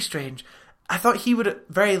very strange. I thought he would at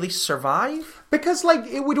very least survive. Because,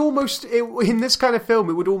 it would almost, in this kind of film,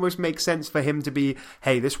 it would almost make sense for him to be,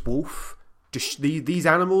 hey, this wolf, these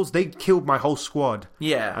animals, they killed my whole squad.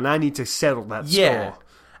 Yeah. And I need to settle that score.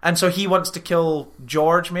 And so he wants to kill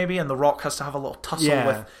George, maybe, and The Rock has to have a little tussle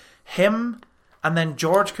with him. And then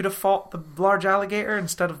George could have fought the large alligator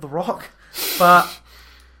instead of The Rock. But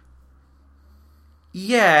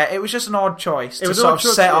yeah, it was just an odd choice to sort of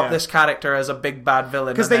set up this character as a big bad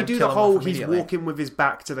villain. Because they do the whole, he's walking with his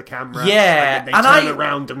back to the camera. Yeah. And they turn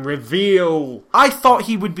around and reveal. I thought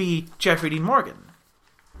he would be Jeffrey Dean Morgan.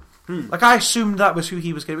 I assumed that was who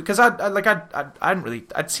he was going to be. Because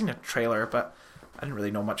I'd seen a trailer, but I didn't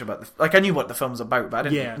really know much about I knew what the film's about, but I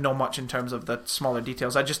didn't know much in terms of the smaller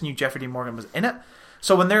details. I just knew Jeffrey Dean Morgan was in it.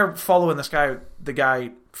 So when they're following the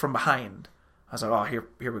guy from behind, I was like,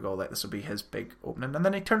 here we go, this will be his big opening. And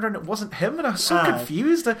then he turned around, it wasn't him, and I was so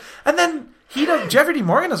confused. And then Jeffrey Dean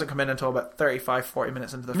Morgan doesn't come in until about 35, 40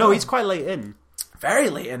 minutes into the film. No, he's quite late in. Very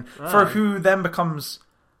late in. For who then becomes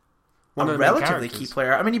a relatively key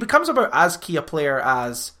player. I mean, he becomes about as key a player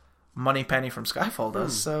as Moneypenny from Skyfall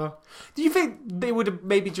does. So, do you think they would have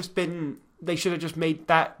maybe just been... They should have just made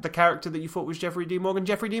that the character that you thought was Jeffrey Dean Morgan,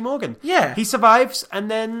 Jeffrey Dean Morgan? Yeah. He survives, and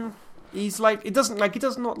then... He's he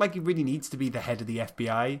doesn't he really needs to be the head of the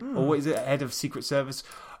FBI or what is it, head of Secret Service,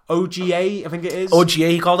 OGA, I think it is. OGA,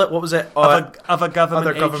 he called it. What was it? Other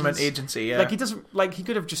government agency. Yeah. He doesn't he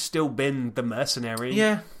could have just still been the mercenary.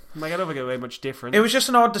 Yeah. I don't think it would be much different. It was just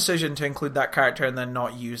an odd decision to include that character and then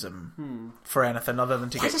not use him for anything other than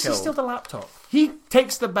to get killed. Why does he steal the laptop? He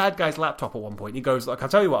takes the bad guy's laptop at one point. He goes, I'll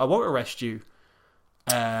tell you what, I won't arrest you.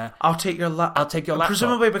 I'll take your laptop.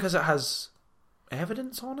 Presumably because it has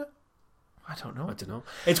evidence on it. I don't know.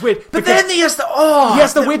 It's weird. But then he has the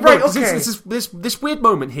weird moment. Okay. This weird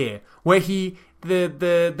moment here where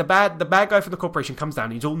the bad guy from the corporation comes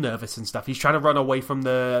down. He's all nervous and stuff. He's trying to run away from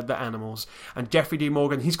the animals. And Jeffrey Dean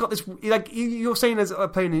Morgan, he's got this you're saying as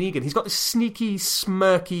playing an Negan. He's got this sneaky,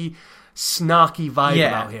 smirky, snarky vibe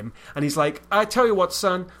about him. And he's like, I tell you what,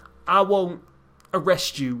 son, I won't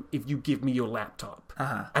arrest you if you give me your laptop.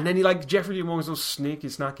 And then Jeffrey Dean Morgan's all sneaky,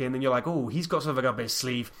 snarky, and then you're like, oh, he's got something up his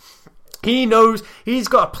sleeve. He knows he's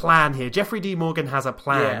got a plan here. Jeffrey D. Morgan has a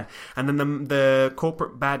plan. Yeah. And then the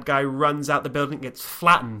corporate bad guy runs out the building, gets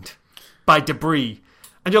flattened by debris.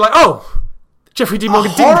 And you're like, oh, Jeffrey D.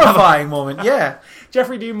 Morgan didn't have a horrifying moment, yeah.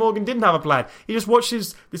 Jeffrey D. Morgan didn't have a plan. He just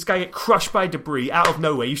watches this guy get crushed by debris out of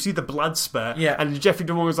nowhere. You see the blood spurt. Yeah. And Jeffrey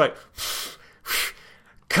D. Morgan's like...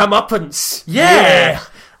 comeuppance. Yeah.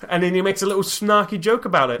 And then he makes a little snarky joke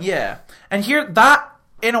about it. Yeah. And here, that,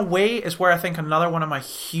 in a way, is where I think another one of my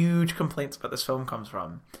huge complaints about this film comes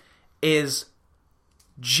from, is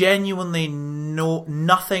genuinely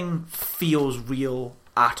nothing feels real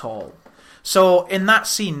at all. So, in that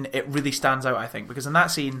scene, it really stands out, I think, because in that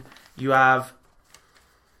scene, you have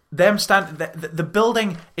them the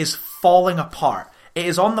building is falling apart. It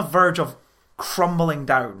is on the verge of crumbling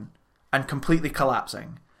down and completely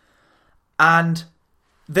collapsing. And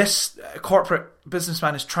this corporate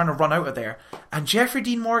businessman is trying to run out of there, and Jeffrey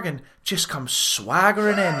Dean Morgan just comes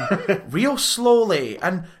swaggering in real slowly,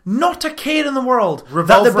 and not a care in the world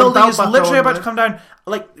that the building is literally about to come down.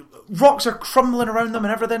 Like, rocks are crumbling around them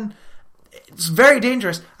and everything. It's very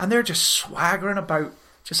dangerous, and they're just swaggering about,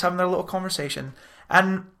 just having their little conversation.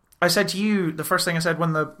 And I said to you, the first thing I said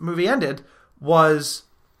when the movie ended was,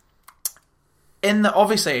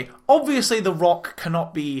 obviously the Rock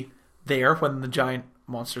cannot be there when the giant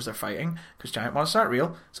monsters are fighting, because giant monsters aren't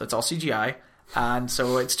real, so it's all CGI, and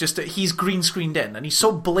so it's just that he's green screened in, and he's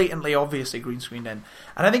so blatantly obviously green screened in.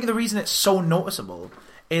 And I think the reason it's so noticeable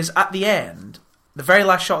is at the end, the very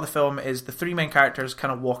last shot of the film is the three main characters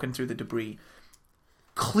kind of walking through the debris.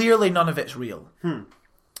 Clearly none of it's real. And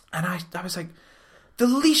I was like, the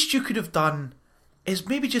least you could have done is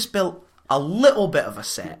maybe just built a little bit of a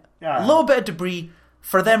set, a little bit of debris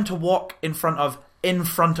for them to walk in front of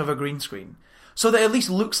a green screen, so that it at least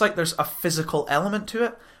looks like there's a physical element to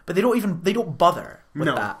it. But they don't bother with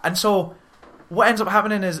that. And so what ends up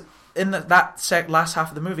happening is, in that last half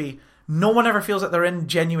of the movie, no one ever feels that they're in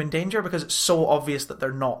genuine danger because it's so obvious that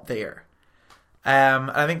they're not there. And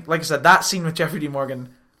I think, like I said, that scene with Jeffrey Dean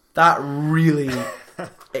Morgan, that really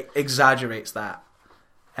exaggerates that.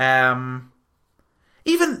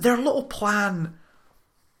 Even their little plan,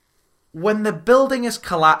 when the building is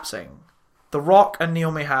collapsing, The Rock and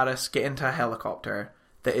Naomie Harris get into a helicopter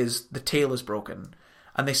the tail is broken,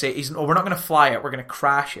 and they say, we're not going to fly it, we're going to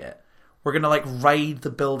crash it. We're going to ride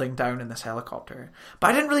the building down in this helicopter.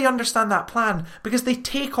 But I didn't really understand that plan, because they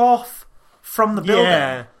take off from the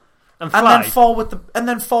building and then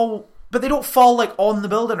fall but they don't fall on the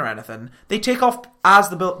building or anything. They take off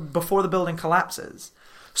before the building collapses.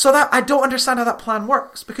 So that I don't understand how that plan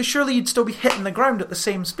works, because surely you'd still be hitting the ground at the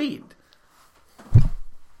same speed.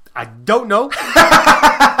 I don't know.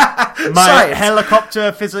 My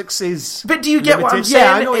helicopter physics is. But do you get what I'm saying?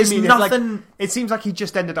 Yeah, I know what you mean. Nothing. It seems like he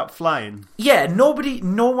just ended up flying. Yeah, no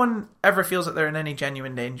one ever feels that they're in any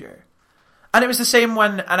genuine danger. And it was the same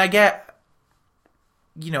when, and I get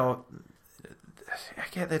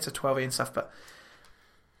that it's a 12A and stuff, but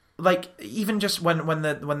even just when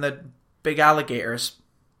the big alligators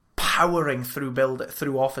powering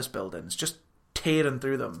through office buildings, just tearing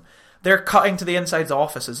through them. They're cutting to the insides of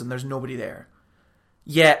offices and there's nobody there.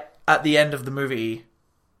 Yet, at the end of the movie,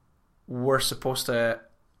 we're supposed to...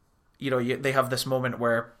 they have this moment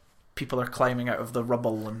where people are climbing out of the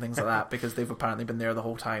rubble and things like that because they've apparently been there the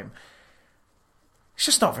whole time. It's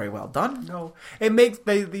just not very well done. No. It makes...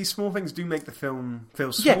 these small things do make the film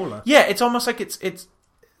feel smaller. Yeah, it's almost like it's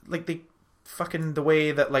like the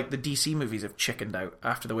way that the DC movies have chickened out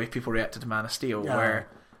after the way people reacted to Man of Steel, where,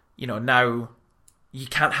 now... You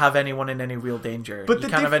can't have anyone in any real danger. But you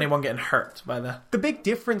can't have anyone getting hurt by the... The big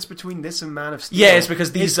difference between this and Man of Steel... Yeah, it's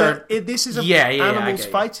because these are... This is animals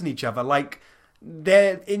fighting each other.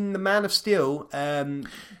 They're in the Man of Steel,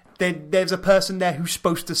 there's a person there who's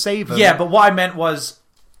supposed to save them. Yeah, but what I meant was,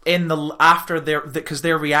 because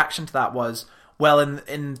their reaction to that was, well,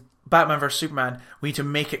 in Batman vs Superman, we need to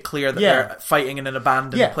make it clear that they're fighting in an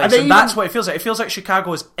abandoned place. And that's what it feels like. It feels like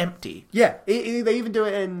Chicago is empty. Yeah, they even do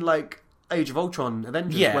it in, Age of Ultron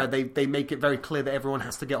Avengers, where they make it very clear that everyone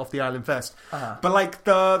has to get off the island first. But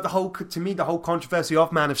the whole controversy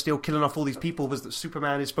of Man of Steel killing off all these people was that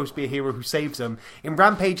Superman is supposed to be a hero who saves them. In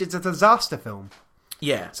Rampage, it's a disaster film.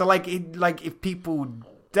 Yeah. So if people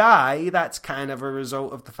die, that's kind of a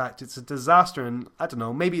result of the fact it's a disaster. And I don't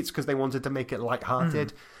know, maybe it's because they wanted to make it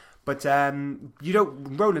lighthearted. But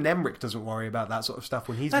Roland Emmerich doesn't worry about that sort of stuff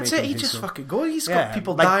when he's That's making it, he just fucking goes. He's got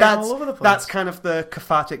people like dying all over the place. That's kind of the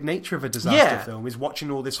cathartic nature of a disaster film, is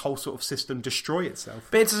watching all this whole sort of system destroy itself.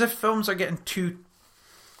 But it's as if films are getting too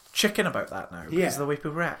chicken about that now, because of the way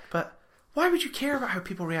people react. But why would you care about how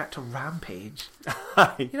people react to Rampage? You know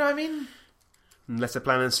what I mean? Unless they're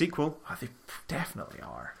planning a sequel. Oh, they definitely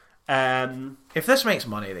are. If this makes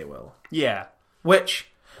money, they will. Yeah. Which...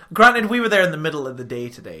 Granted, we were there in the middle of the day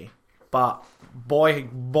today, but boy,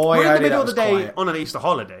 we're in the middle of the day quiet. On an Easter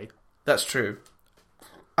holiday. That's true,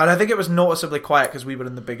 and I think it was noticeably quiet because we were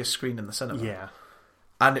in the biggest screen in the cinema. Yeah,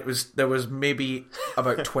 and there was maybe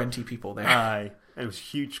about 20 people there. Aye, And it was a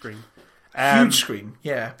huge screen. Huge screen,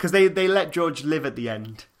 yeah. Because they let George live at the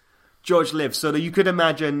end. George lives, so that you could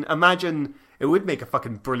imagine it would make a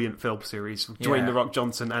fucking brilliant film series. Dwayne The Rock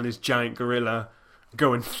Johnson and his giant gorilla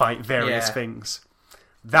go and fight various things.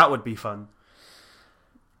 That would be fun.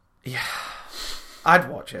 Yeah. I'd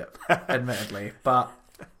watch it, admittedly. But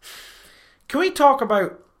can we talk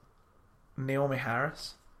about Naomi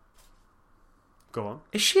Harris? Go on.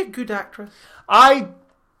 Is she a good actress?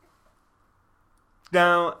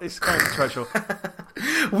 Now, it's kind of controversial.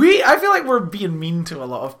 I feel like we're being mean to a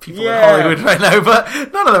lot of people in Hollywood right now, but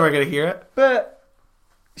none of them are going to hear it. But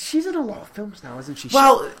she's in a lot of films now, isn't she?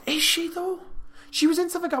 Well, is she though? She was in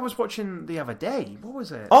something I was watching the other day. What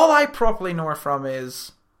was it? All I properly know her from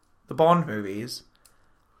is the Bond movies,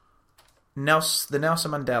 the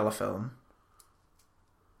Nelson Mandela film,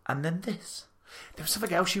 and then this. There was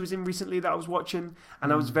something else she was in recently that I was watching,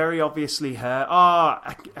 and I was very obviously her.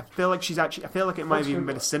 I feel like she's actually. I feel like it might have even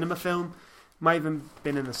been a cinema film. Might have even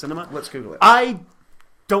been in the cinema. Let's Google it. I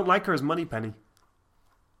don't like her as Moneypenny.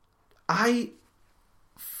 I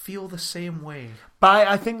feel the same way. But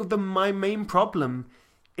I think my main problem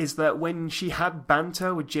is that when she had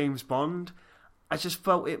banter with James Bond, I just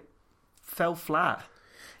felt it fell flat.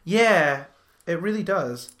 Yeah, it really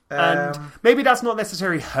does. And maybe that's not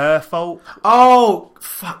necessarily her fault. Oh,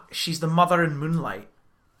 fuck. She's the mother in Moonlight.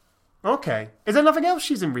 Okay. Is there nothing else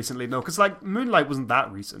she's in recently? No, because like Moonlight wasn't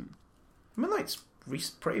that recent. Moonlight's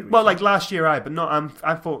pretty recent. Well, like last year, but not.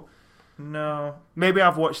 I thought. No. Maybe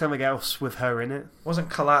I've watched something else with her in it. Wasn't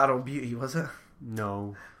Collateral Beauty, was it?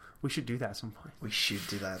 No. We should do that at some point. We should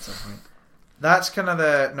do that at some point. That's kind of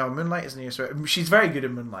the... No, Moonlight is new. She's very good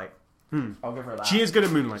in Moonlight. I'll give her that. She is good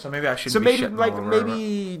at Moonlight. So maybe I should. So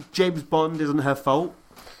maybe James Bond isn't her fault.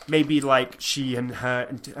 Maybe like she and her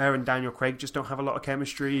and Daniel Craig just don't have a lot of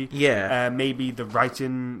chemistry. Yeah. Maybe the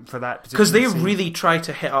writing for that because they really try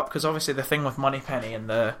to hit up. Because obviously the thing with Moneypenny in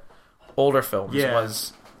the older films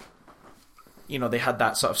was, they had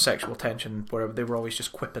that sort of sexual tension where they were always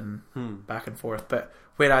just quipping back and forth. But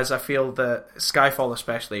whereas I feel that Skyfall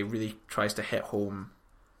especially really tries to hit home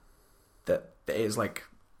that it is like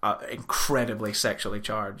incredibly sexually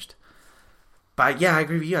charged. But yeah, I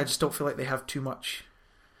agree with you. I just don't feel like they have too much.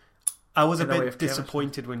 I was a bit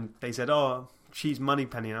disappointed when they said, "Oh, she's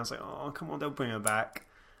Moneypenny," and I was like, "Oh, come on, don't bring her back."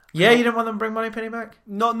 Yeah, you didn't want them to bring Moneypenny back?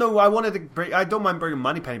 No, I wanted to bring. I don't mind bringing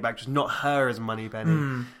Moneypenny back, just not her as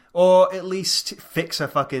Moneypenny, or at least fix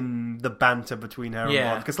the banter between her and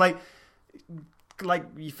Bond, because like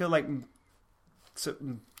you feel like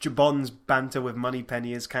Bond's banter with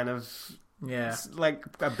Moneypenny is kind of like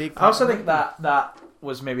a big. I also think that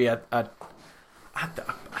was maybe a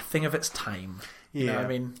thing of its time. You know what I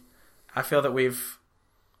mean? I feel that we've,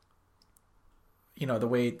 the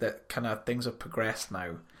way that kind of things have progressed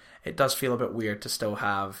now, it does feel a bit weird to still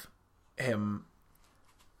have him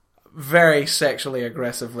very sexually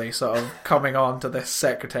aggressively sort of coming on to this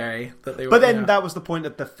secretary that they. But then that was the point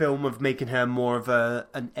of the film of making her more of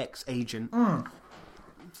an ex-agent. Well,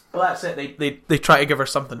 that's it. They try to give her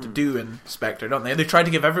something to do in Spectre, don't they? They try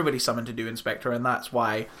to give everybody something to do in Spectre, and that's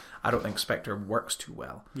why I don't think Spectre works too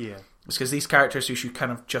well. Yeah. It's because these characters who should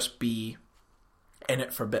kind of just be in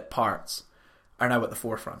it for bit parts are now at the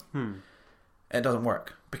forefront. It doesn't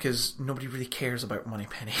work because nobody really cares about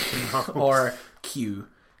Moneypenny or Q.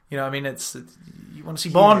 You know what I mean? You want to see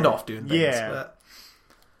Bond off doing things. Yeah.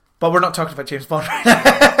 But we're not talking about James Bond right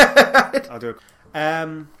now. I'll do it.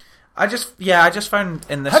 I just found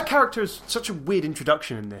in this... Her character is such a weird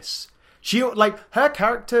introduction in this. Her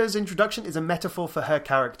character's introduction is a metaphor for her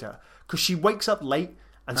character. Because she wakes up late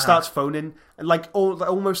and starts phoning. And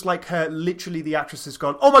almost like literally the actress has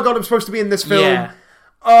gone, "Oh my god, I'm supposed to be in this film. Yeah.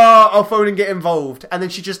 Oh, I'll phone and get involved." And then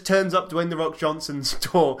she just turns up Dwayne The Rock Johnson's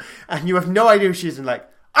door. And you have no idea who she is. And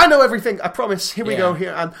 "I know everything, I promise. Here we go.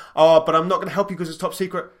 Here. And but I'm not going to help you because it's top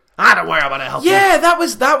secret." "I don't worry about it, help you." Yeah, that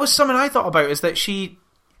was something I thought about, is that she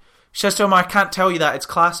says to him, "I can't tell you that, it's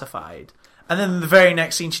classified." And then in the very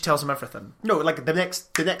next scene, she tells him everything. No, like the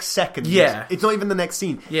next second. Yeah. It's not even the next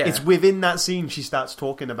scene. Yeah. It's within that scene she starts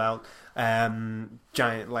talking about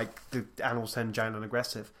giant, like the animals turn giant and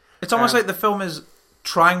aggressive. It's almost like the film is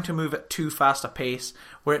trying to move at too fast a pace,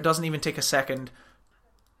 where it doesn't even take a second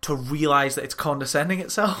to realise that it's condescending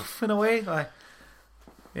itself in a way.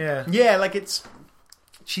 Yeah, like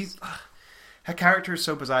her character is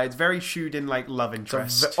so bizarre. It's very shued in like love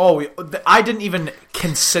interest. I didn't even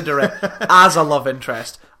consider it as a love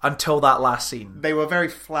interest until that last scene. They were very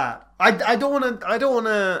flat. I don't want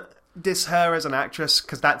to diss her as an actress,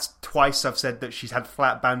 because that's twice I've said that she's had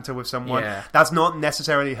flat banter with someone. Yeah. That's not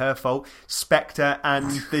necessarily her fault. Spectre and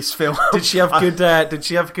this film. Did she have good? Did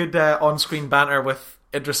she have good on-screen banter with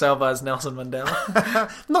Idris Elba as Nelson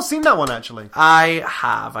Mandela? Not seen that one actually. I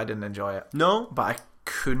have. I didn't enjoy it. No, But I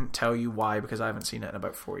couldn't tell you why, because I haven't seen it in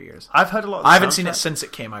about 4 years. I've heard a lot. Of the I haven't seen it soundtrack. since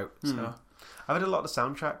it came out. So I've heard a lot of the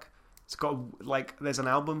soundtrack. It's got like there's an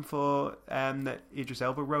album for that Idris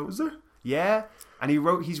Elba wrote. Is there? Yeah, and he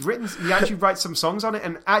actually writes some songs on it,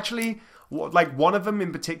 and actually, like one of them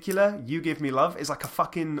in particular, "You Give Me Love," is like a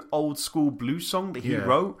fucking old school blues song that he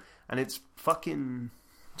wrote, and it's fucking.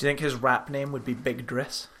 do you think his rap name would be Big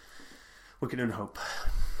Driss? We can only hope.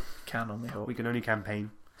 Can only hope. We can only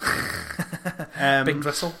campaign. Big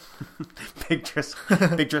Dristle Big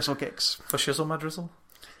Dristle kicks. for Shizzle my Drizzle.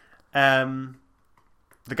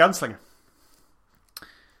 The Gunslinger.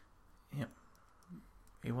 Yep,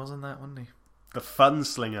 he wasn't that, wasn't he? The Fun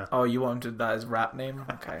Slinger. Oh, you wanted that as rap name?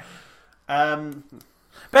 Okay. Um,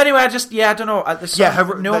 But anyway, I don't know.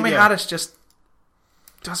 Naomi yeah. Harris just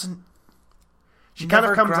doesn't. she kind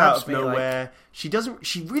of never comes out grabs of me, like- nowhere.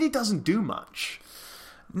 She really doesn't do much.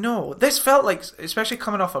 No, this felt like, especially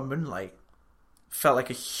coming off of Moonlight, felt like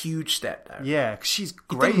a huge step down. Yeah, because she's I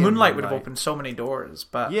great. think in Moonlight would have opened so many doors,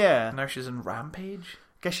 but Yeah. now she's in Rampage.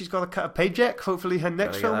 Guess she's got to cut a paycheck. Hopefully her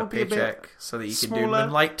next Gotta film get will that be a bit... paycheck so that you can do smaller.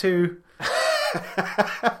 Moonlight 2.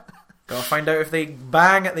 Gotta find out if they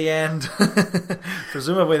bang at the end.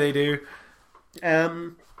 Presumably they do.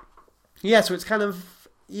 Yeah, so it's kind of...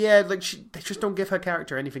 Yeah, like they just don't give her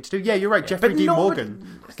character anything to do. Yeah, you're right. Jeffrey but D. no-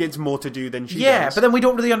 Morgan gets more to do than she Yeah, does. but then we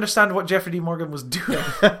don't really understand what Jeffrey D. Morgan was doing.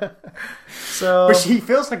 So, But he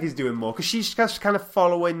feels like he's doing more because she's just kind of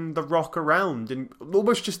following the Rock around and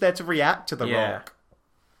almost just there to react to the Rock.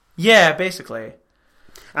 Yeah, basically.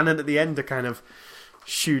 And then at the end, a kind of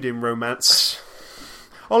shooting romance.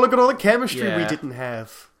 Oh, look at all the chemistry we Yeah. didn't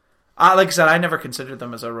have. Like I said, I never considered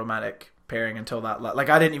them as a romantic pairing until that. Like,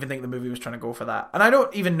 I didn't even think the movie was trying to go for that. And I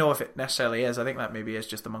don't even know if it necessarily is. I think that maybe is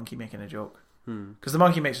just the monkey making a joke. Because the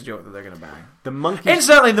monkey makes a joke that they're going to bang. The monkey.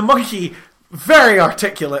 Incidentally, the monkey, very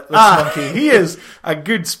articulate, this monkey. He is a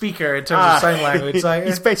good speaker in terms of sign language. Like,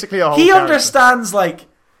 He's basically a whole he character. understands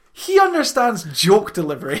joke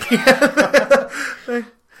delivery.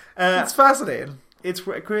 It's fascinating. It's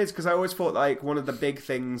crazy because I always thought like one of the big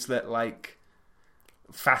things that like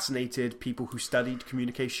fascinated people who studied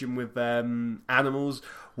communication with animals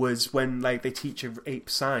was when like they teach an ape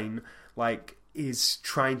sign, like is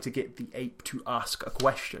trying to get the ape to ask a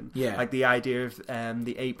question. Yeah. Like the idea of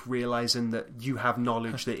the ape realizing that you have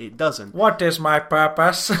knowledge that it doesn't. What is my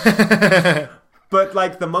purpose? But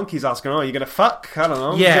like the monkey's asking, "Oh, you gonna fuck? I don't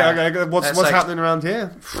know. Yeah. What's That's like- happening around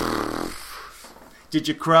here? Did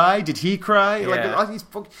you cry? Did he cry? Yeah. Like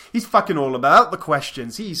he's fucking all about the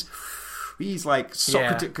questions. He's like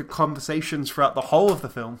Socratic conversations throughout the whole of the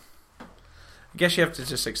film. I guess you have to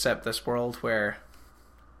just accept this world where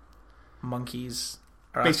monkeys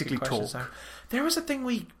are Basically asking questions talk. now. There was a thing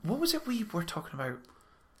what was it we were talking about?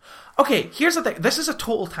 Okay, here's the thing. This is a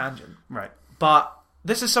total tangent, Right. but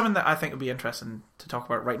this is something that I think would be interesting to talk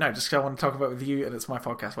about right now, just because I want to talk about it with you, and it's my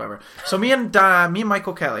podcast, whatever. So me and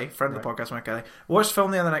Michael Kelly, friend of the podcast, Michael Kelly, watched a film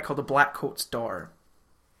the other night called The Black Coat's Daughter,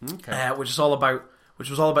 Okay. which was all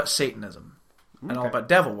about Satanism and all about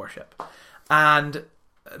devil worship. And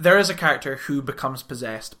there is a character who becomes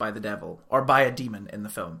possessed by the devil or by a demon in the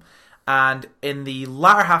film. And in the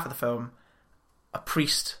latter half of the film, a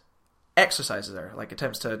priest exorcises her, like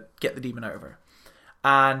attempts to get the demon out of her.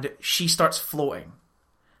 And she starts floating.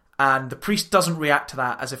 And the priest doesn't react to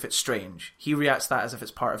that as if it's strange. He reacts to that as if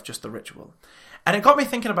it's part of just the ritual. And it got me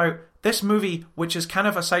thinking about this movie, which is kind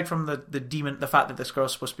of, aside from the demon, the fact that this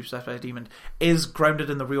girl's supposed to be possessed by a demon, is grounded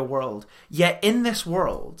in the real world. Yet in this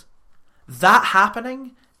world, that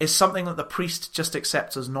happening is something that the priest just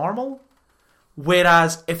accepts as normal.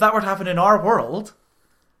 Whereas if that were to happen in our world,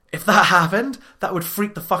 if that happened, that would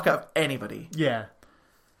freak the fuck out of anybody. Yeah.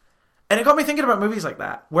 And it got me thinking about movies like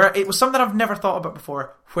that, where it was something I've never thought about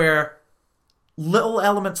before, where little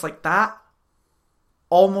elements like that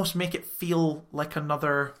almost make it feel like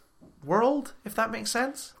another world, if that makes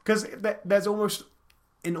sense. Because there's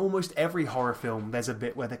in almost every horror film, there's a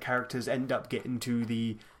bit where the characters end up getting to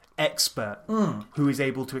the expert who is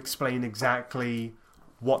able to explain exactly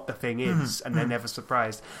what the thing is, and they're never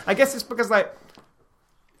surprised. I guess it's because, like,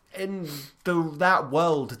 in that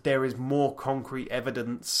world, there is more concrete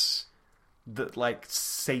evidence that, like,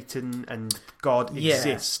 Satan and God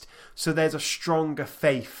exist. So there's a stronger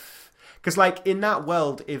faith. Because, like, in that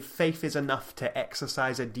world, if faith is enough to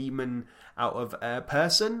exorcise a demon out of a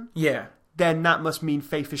person, Yeah. then that must mean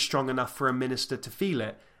faith is strong enough for a minister to feel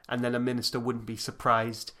it. and then a minister wouldn't be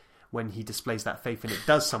surprised when he displays that faith and it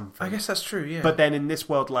does something. I guess that's true, yeah. But then in this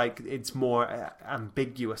world, like, it's more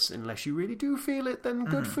ambiguous. Unless you really do feel it, then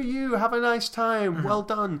good for you. Have a nice time. Well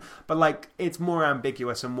done. But, like, it's more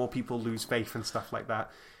ambiguous and more people lose faith and stuff like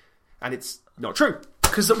that. And it's not true.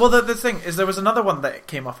 Because, well, the thing is, there was another one that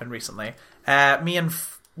came off in recently.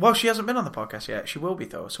 Well, she hasn't been on the podcast yet. She will be,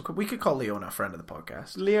 though. So we could call Leona a friend of the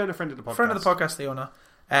podcast. Leona, friend of the podcast. Friend of the podcast,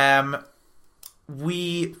 Leona.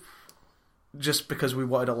 We... Just because we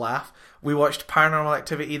wanted to laugh, we watched Paranormal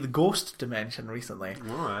Activity: The Ghost Dimension recently.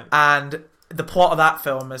 Alright. And the plot of that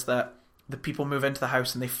film is that the people move into the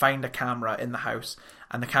house and they find a camera in the house,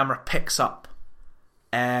 and the camera picks up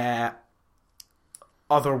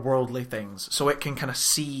otherworldly things, so it can kind of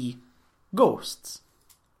see ghosts,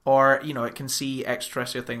 or it can see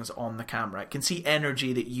extraterrestrial things on the camera. It can see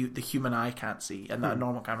energy that the human eye can't see, and that a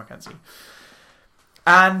normal camera can't see.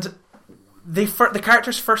 And the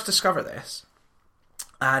characters first discover this,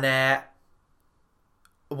 and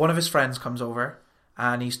one of his friends comes over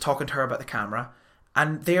and he's talking to her about the camera,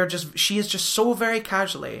 and she is just so very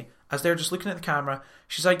casually, as they're just looking at the camera,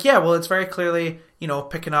 she's like, yeah, well, it's very clearly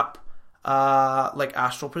picking up like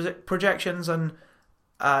astral projections, and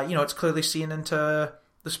it's clearly seen into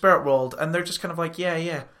the spirit world. And they're just kind of like,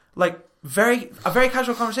 yeah, like a very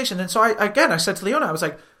casual conversation. And so I said to Leona, I was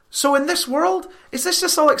like, so in this world, is this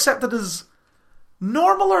just all accepted as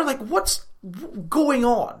normal, or like what's going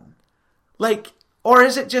on? Like, or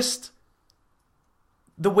is it just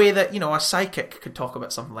the way that a psychic could talk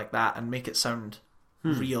about something like that and make it sound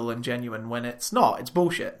real and genuine when it's not? It's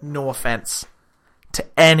bullshit. No offense to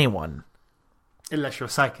anyone, unless you're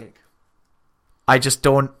psychic. I just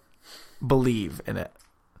don't believe in it.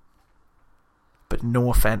 But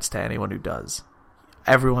no offense to anyone who does.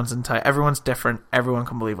 Everyone's different. Everyone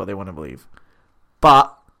can believe what they want to believe.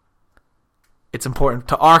 But it's important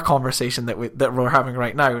to our conversation that we're having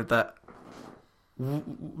right now that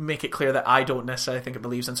make it clear that I don't necessarily think it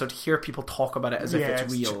believes, and so to hear people talk about it as if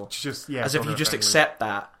it's real, as if you just accept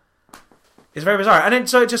that, is very bizarre. And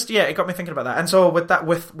it got me thinking about that. And so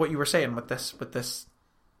with what you were saying with this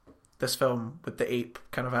film, with the ape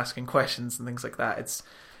kind of asking questions and things like that,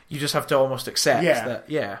 you just have to almost accept that.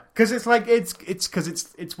 Because it's like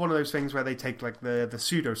it's one of those things where they take like the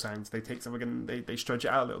pseudoscience, they take something and they stretch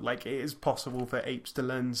it out a little. Like, it is possible for apes to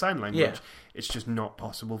learn sign language. Yeah. It's just not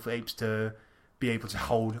possible for apes to be able to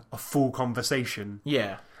hold a full conversation.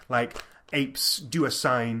 Yeah. Like, apes do a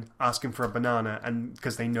sign asking for a banana, and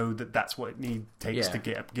because they know that that's what it takes to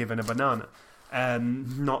get given a banana,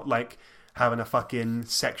 not like having a fucking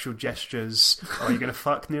sexual gestures. Oh, you're gonna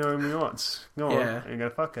fuck Naomi Watts. Go on, you're gonna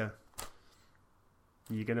fuck her.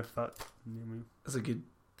 You're gonna fuck Naomi. That's a good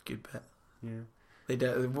bit. Yeah.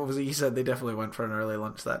 What was it you said? They definitely went for an early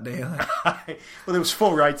lunch that day. Well, there was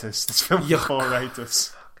 4 writers. This film was 4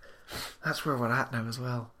 writers. That's where we're at now as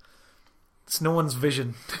well. It's no one's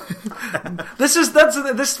vision.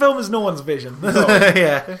 This film is no one's vision. No.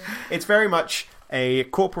 Yeah. It's very much a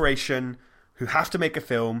corporation who have to make a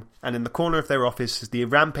film, and in the corner of their office is the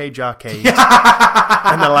Rampage Arcade.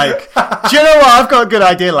 And they're like, do you know what? I've got a good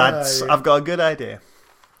idea, lads. I've got a good idea.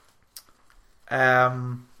 I'd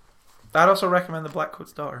also recommend The Black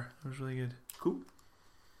Coat's Daughter. It was really good. Cool.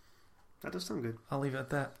 That does sound good. I'll leave it at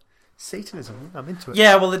that. Satanism. I'm into it.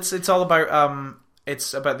 Yeah, well, it's all about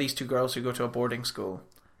it's about these 2 girls who go to a boarding school,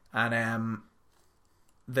 and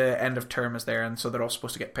the end of term is there, and so they're all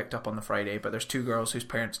supposed to get picked up on the Friday, but there's 2 girls whose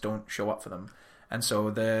parents don't show up for them, and so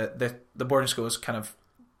the boarding school is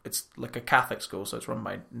it's like a Catholic school, so it's run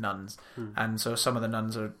by nuns, and so some of the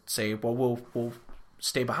nuns say, well, we'll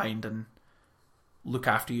stay behind and look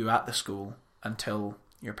after you at the school until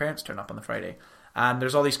your parents turn up on the Friday. And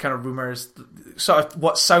there's all these kind of rumours, sort of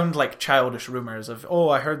what sound like childish rumours of,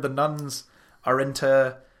 I heard the nuns are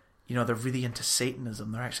into, they're really into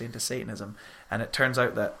Satanism. They're actually into Satanism. And it turns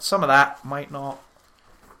out that some of that might not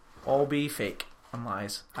all be fake and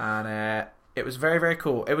lies. And it was very, very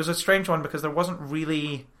cool. It was a strange one because there wasn't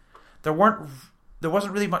really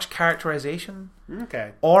much characterization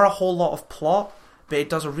or a whole lot of plot, but it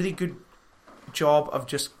does a really good job of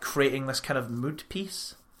just creating this kind of mood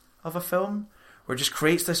piece of a film, where it just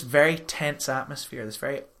creates this very tense atmosphere, this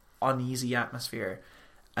very uneasy atmosphere,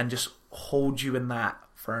 and just holds you in that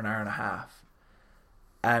for an hour and a half,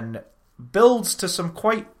 and builds to some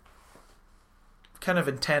quite kind of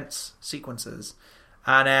intense sequences.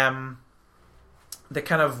 And the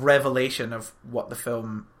kind of revelation of what the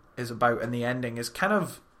film is about and the ending is kind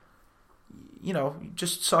of,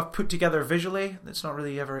 just sort of put together visually. It's not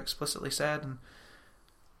really ever explicitly said, and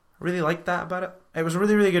I really liked that about it. It was a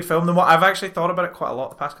really, really good film. I've actually thought about it quite a lot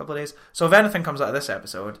the past couple of days. So if anything comes out of this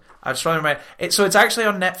episode, I'd strongly recommend it. So it's actually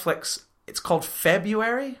on Netflix. It's called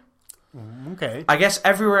February. Okay. I guess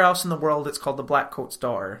everywhere else in the world it's called The Black Coat's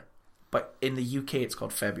Daughter, but in the UK it's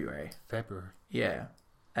called February. Yeah.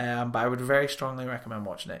 But I would very strongly recommend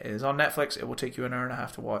watching it. It is on Netflix. It will take you an hour and a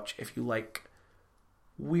half to watch. If you like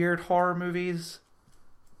weird horror movies,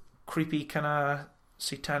 creepy kind of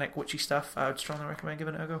satanic witchy stuff, I would strongly recommend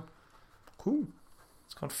giving it a go. Cool.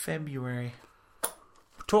 It's called February.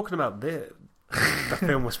 We're talking about the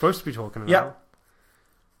film we're supposed to be talking about.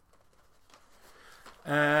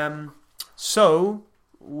 Yep. So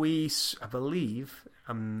I believe,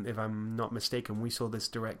 if I'm not mistaken, we saw this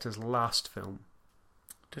director's last film.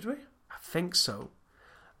 Did we? I think so.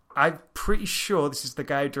 I'm pretty sure this is the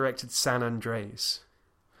guy who directed San Andreas.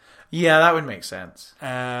 Yeah, that would make sense.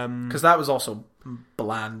 Because that was also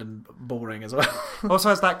bland and boring as well. Also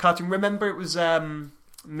has that cartoon. Remember, it was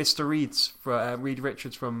Mr. Reed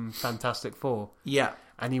Richards from Fantastic Four. Yeah,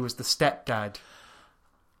 and he was the stepdad.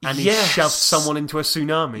 And he shoved someone into a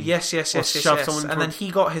tsunami. Yes. And then he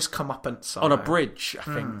got his comeuppance somehow. On a bridge,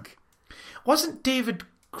 I think. Wasn't David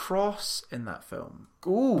Cross in that film?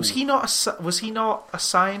 Ooh. Was he not a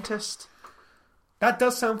scientist? That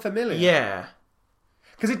does sound familiar. Yeah.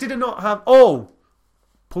 Because it did not have... Oh!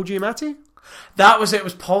 Paul Giamatti? That was it. It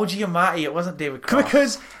was Paul Giamatti. It wasn't David Cross.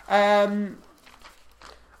 Because...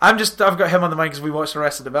 I've got him on the mind because we watched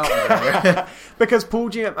Arrested Development earlier. Because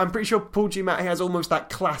I'm pretty sure Paul Giamatti has almost that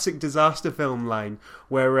classic disaster film line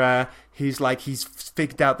where he's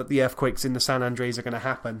figured out that the earthquakes in the San Andreas are going to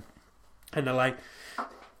happen. And they're like,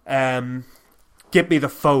 give me the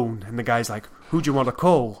phone. And the guy's like, who do you want to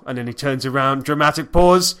call? And then he turns around, dramatic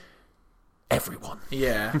pause, everyone.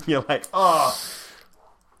 Yeah. You're like, oh.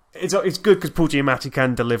 It's good because Paul Giamatti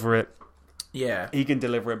can deliver it. Yeah. He can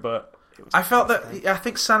deliver it, but... I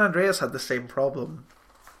think San Andreas had the same problem.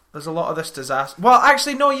 There's a lot of this disaster. Well,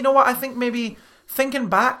 actually, no, you know what? I think maybe, thinking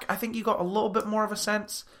back, I think you got a little bit more of a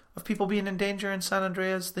sense of people being in danger in San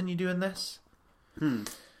Andreas than you do in this.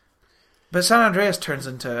 But San Andreas turns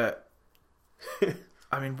into...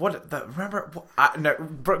 I mean,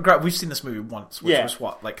 we've seen this movie once, which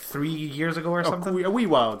was like 3 years ago or something? A wee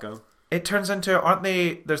while ago. It turns into, aren't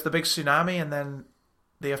they, there's the big tsunami and then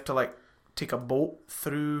they have to take a boat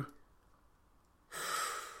through...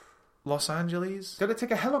 Los Angeles? Did they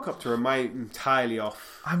take a helicopter or am I entirely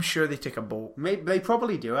off? I'm sure they take a boat. Maybe they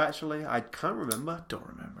probably do, actually. I can't remember. Don't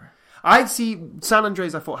remember. I see San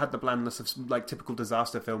Andreas, I thought, had the blandness of typical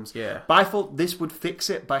disaster films. Yeah. But I thought this would fix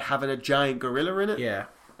it by having a giant gorilla in it. Yeah.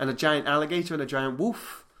 And a giant alligator and a giant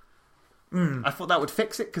wolf. I thought that would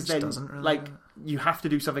fix it because then really you have to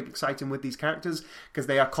do something exciting with these characters because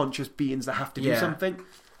they are conscious beings that have to do something.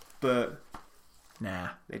 But nah,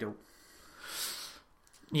 they don't.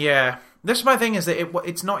 Yeah, this is my thing is that it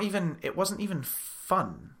wasn't even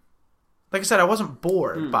fun. Like I said, I wasn't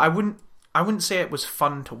bored, but I wouldn't say it was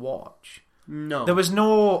fun to watch. No, there was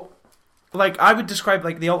no I would describe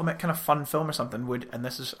the ultimate kind of fun film or something and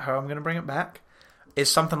this is how I'm going to bring it back, is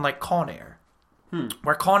something like Con Air,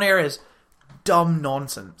 where Con Air is dumb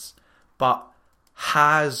nonsense, but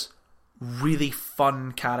has really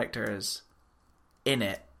fun characters in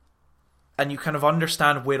it, and you kind of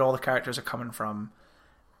understand where all the characters are coming from.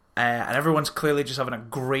 And everyone's clearly just having a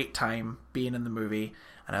great time being in the movie,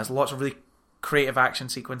 and it has lots of really creative action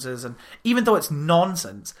sequences. And even though it's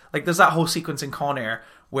nonsense, there's that whole sequence in Con Air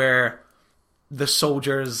where the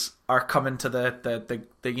soldiers are coming to the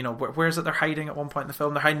where is it they're hiding at one point in the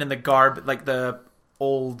film? They're hiding in the the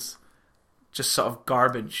old, just sort of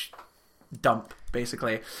garbage dump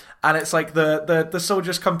basically, and it's the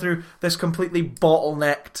soldiers come through this completely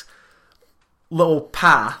bottlenecked little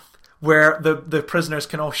path where the prisoners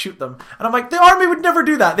can all shoot them. And I'm like, the army would never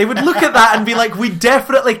do that. They would look at that and be like, we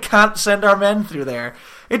definitely can't send our men through there.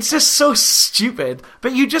 It's just so stupid.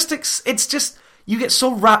 But you get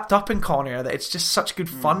so wrapped up in Con Air that it's just such good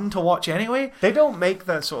fun to watch anyway. They don't make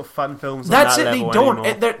that sort of fun films on That's that it, level they don't.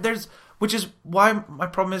 anymore. Which is why my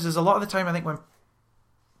problem is a lot of the time I think when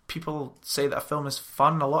people say that a film is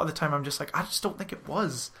fun, a lot of the time I'm just like, I just don't think it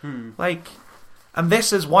was. And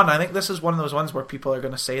this is one. I think this is one of those ones where people are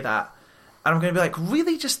going to say that, and I'm going to be like,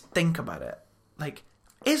 really, just think about it.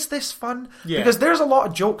 Is this fun? Yeah. Because there's a lot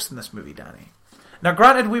of jokes in this movie, Danny. Now,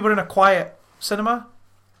 granted, we were in a quiet cinema,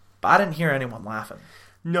 but I didn't hear anyone laughing.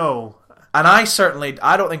 No. And I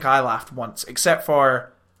don't think I laughed once, except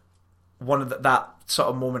for one of that sort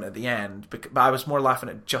of moment at the end. But I was more laughing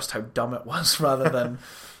at just how dumb it was rather than...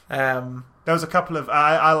 There was a couple of...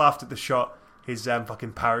 I laughed at the shot, his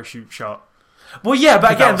fucking parachute shot. Well, yeah, but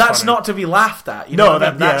That again, was that's funny. not to be laughed at. You No, know what I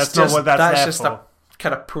that- mean? yeah, that's not what that's there just for. a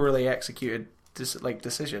kind of poorly executed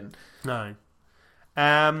decision. No.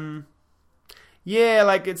 Yeah,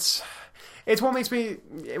 like it's what makes me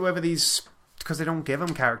whether these because they don't give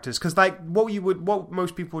them characters because like what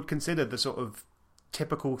most people would consider the sort of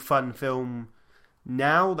typical fun film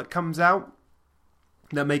now that comes out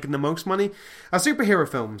that are making the most money are superhero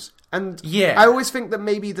films. And Yeah. I always think that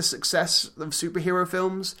maybe the success of superhero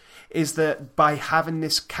films is that by having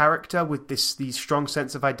this character with these strong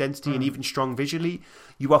sense of identity and even strong visually,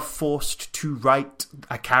 you are forced to write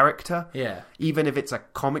a character. Yeah. Even if it's a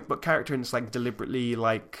comic book character and it's like deliberately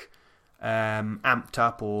like amped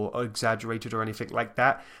up or exaggerated or anything like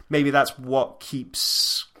that. Maybe that's what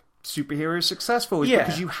keeps superheroes successful, is Yeah.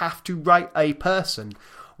 because you have to write a person.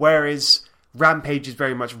 Whereas Rampage is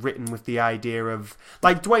very much written with the idea of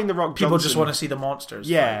like Dwayne the Rock Johnson. People just want to see the monsters.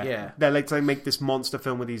 Yeah, right? Yeah. They're like they make this monster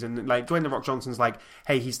film with these, and like Dwayne the Rock Johnson's like,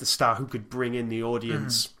 hey, he's the star who could bring in the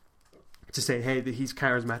audience to say, hey, he's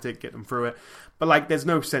charismatic, get them through it. But like, there's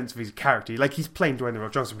no sense of his character. Like he's playing Dwayne the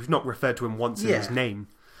Rock Johnson. We've not referred to him once in his name.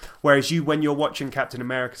 Whereas when you're watching Captain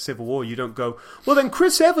America: Civil War, you don't go, well, then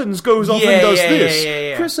Chris Evans goes off and does this.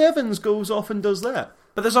 Yeah. Chris Evans goes off and does that.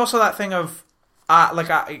 But there's also that thing of,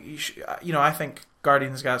 I think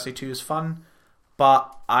Guardians of the Galaxy 2 is fun,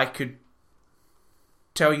 but I could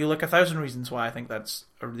tell you like 1,000 reasons why I think that's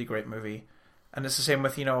a really great movie. And it's the same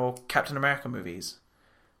with, Captain America movies.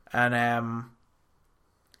 And,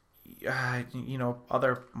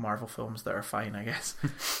 other Marvel films that are fine, I guess.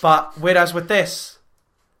 But whereas with this,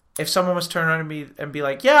 if someone was to turn around to me and be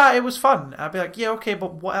like, yeah, it was fun, I'd be like, yeah, okay,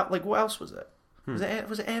 but what else was it? Was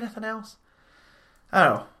it anything else? I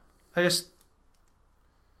don't know. I just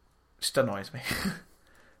annoys me.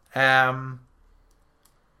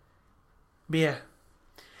 But yeah.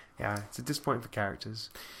 Yeah, it's a disappointment for characters.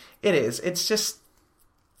 It is. It's just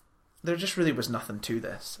there just really was nothing to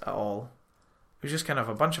this at all. It was just kind of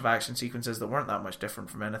a bunch of action sequences that weren't that much different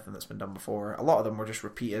from anything that's been done before. A lot of them were just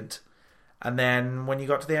repeated. And then when you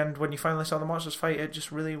got to the end, when you finally saw the monsters fight, it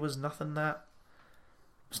just really was nothing that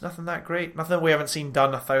great. Nothing that we haven't seen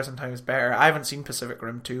done 1,000 times better. I haven't seen Pacific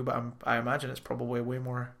Rim 2, but I imagine it's probably way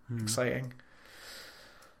more exciting.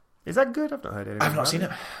 Is that good? I've not heard it. I've not seen it.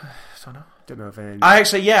 I don't know. Don't know if any.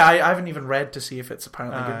 I haven't even read to see if it's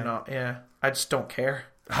apparently good or not. Yeah, I just don't care.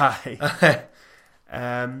 Hi.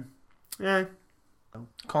 Yeah.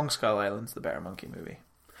 Kong Skull Island's the better monkey movie.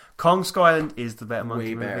 Kong Skull Island is the better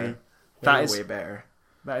monkey Way better. movie. That is way better.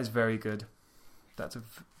 That is very good. That's a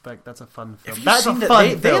fun film. Have you That's seen a that fun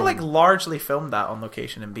they film. like largely filmed that on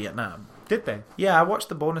location in Vietnam. Did they? Yeah, I watched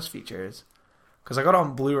the bonus features because I got it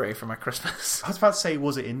on Blu-ray for my Christmas. I was about to say,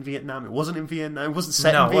 was it in Vietnam? It wasn't in Vietnam. It wasn't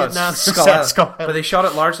set No, in it was Vietnam. It was Skull set Island. Skull But Island. they shot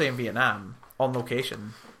it largely in Vietnam on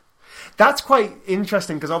location That's quite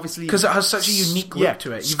interesting because obviously because it has such a unique look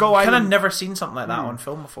to it. You've Skull kind of Island- never seen something like that on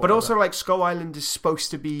film before. But also, like, Skull Island is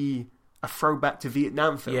supposed to be a throwback to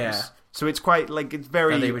Vietnam films. Yeah. So it's quite, like, it's And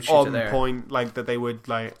very they would shoot it on there. point, like, that they would,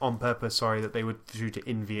 like, on purpose, that they would shoot it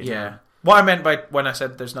in Vietnam. yeah. What I meant by when I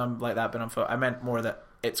said there's none like that been on foot, I meant more that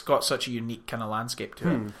it's got such a unique kind of landscape to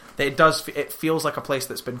it that it feels like a place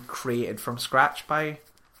that's been created from scratch by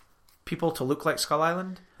people to look like Skull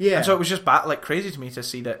Island. Yeah. And so it was just crazy to me to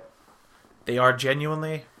see that they are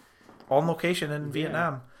genuinely on location in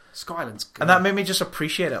Vietnam. Skull Island's good. And that made me just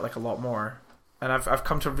appreciate it like a lot more. And I've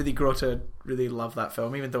come to really grow to really love that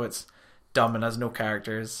film, even though it's dumb and has no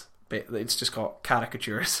characters. But it's just got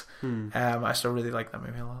caricatures. I still really like that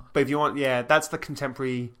movie a lot. But if you want, that's the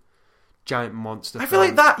contemporary giant monster I feel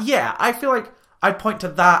like that. Yeah, I feel like I'd point to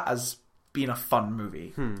that as being a fun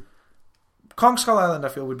movie. Kong Skull Island, I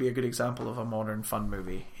feel, would be a good example of a modern fun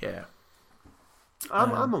movie. Yeah,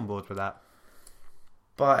 I'm on board with that.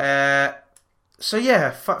 but so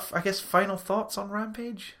yeah, I guess final thoughts on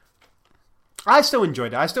Rampage. I still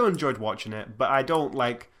enjoyed it. I still enjoyed watching it, but I don't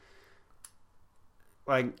like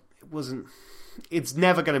it wasn't. It's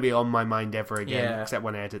never going to be on my mind ever again, except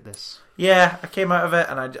when I edit this. Yeah, I came out of it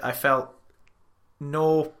and I felt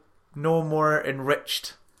no more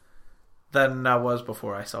enriched than I was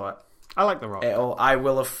before I saw it. I like The Rock. I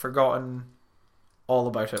will have forgotten all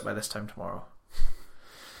about it by this time tomorrow.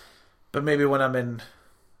 But maybe when I'm in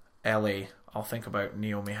LA, I'll think about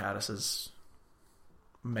Naomi Harris's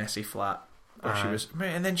messy flat where she was,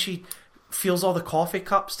 and then she feels all the coffee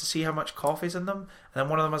cups to see how much coffee's in them, and then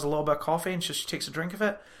one of them has a little bit of coffee, and she takes a drink of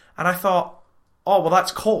it, and I thought, oh well,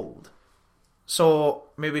 that's cold, so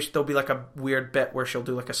maybe there'll be like a weird bit where she'll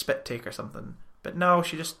do like a spit take or something, but no,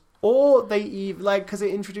 she just. Or they because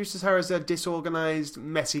it introduces her as a disorganized,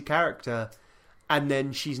 messy character, and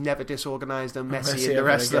then she's never disorganized and messy in the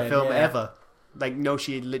rest of the film ever. Like, no,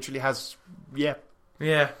 she literally has, yeah.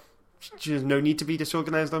 She has no need to be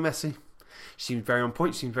disorganized or messy. She seems very on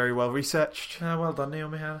point. She seems very well researched. Well done,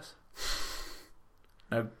 Naomi Harris.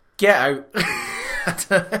 Now get out.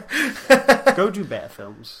 Go do better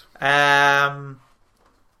films.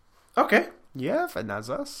 Okay. Yeah, and that's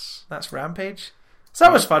us. That's Rampage. So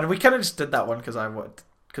that was fun. We kind of just did that one because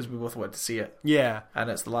we both wanted to see it. Yeah. And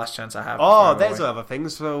it's the last chance I have. Oh, there's other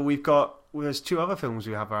things. So there's 2 other films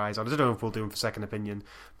we have our eyes on. I don't know if we'll do them for second opinion,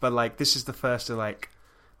 but like this is the first of like.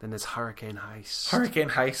 Then there's Hurricane Heist. Hurricane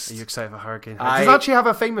Heist. Are you excited for Hurricane Heist? Does it actually have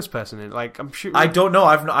a famous person in it? Like, I'm sure. I don't know.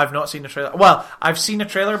 I've not seen a trailer. Well, I've seen a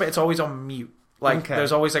trailer, but it's always on mute. Like,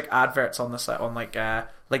 there's always like adverts on the site on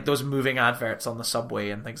like those moving adverts on the subway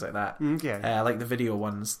and things like that. Okay. Like the video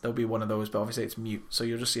ones, there'll be one of those, but obviously it's mute, so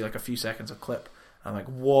you'll just see like a few seconds of clip. I'm like,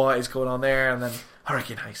 what is going on there? And then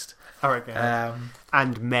Hurricane Heist.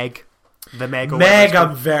 And Meg. The Meg.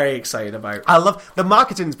 I'm very excited about. I love the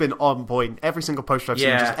marketing's been on point. Every single poster I've seen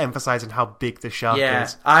just emphasizing how big the shark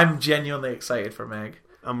is. I'm genuinely excited for Meg.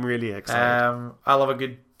 I'm really excited. I love a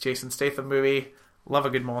good Jason Statham movie. Love a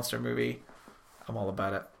good monster movie. I'm all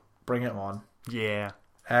about it. Bring it on. Yeah.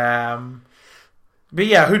 But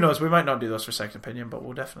yeah, who knows? We might not do those for second opinion, but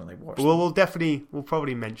we'll definitely watch them. We'll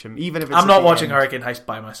probably mention, even if it's I'm not watching Hurricane Heist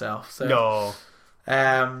by myself. So. No.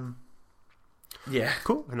 Yeah.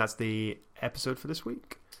 Cool. And that's the episode for this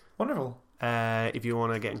week. Wonderful. If you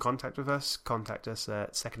want to get in contact with us, contact us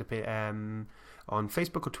at Second Opinion on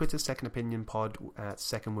Facebook or Twitter, Second Opinion Pod,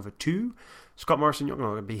 second with a 2. Scott Morrison, you're not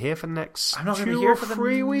going to be here for the next I'm not going to be here for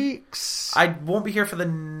 3 weeks. I won't be here for the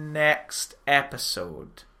next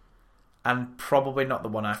episode. And probably not the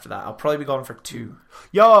one after that. I'll probably be gone for 2.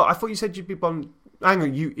 Yo, I thought you said you'd be gone. Hang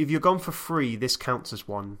on, if you're gone for 3, this counts as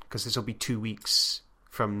 1 because this will be 2 weeks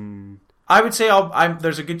from. I would say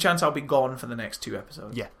there's a good chance I'll be gone for the next 2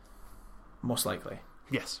 episodes. Yeah, most likely.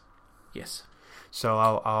 Yes. So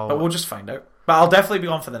I'll. But we'll just find out. But I'll definitely be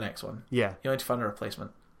gone for the next one. Yeah. You need to find a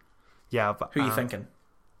replacement. Yeah, but who are you thinking?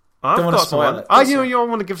 Don't want to spoil it. You don't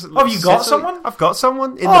want to give. Oh, have you got someone? I've got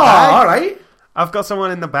someone in the bag. All right. I've got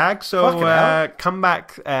someone in the bag, so come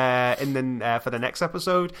back for the next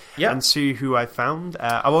episode and see who I found.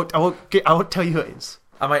 I won't tell you who it is.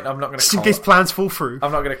 I'm not going to. Just in case plans fall through.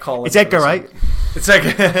 I'm not going to call. It's Edgar Wright. It's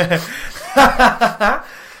Edgar.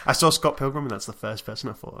 I saw Scott Pilgrim, and that's the first person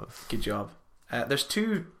I thought of. Good job. There's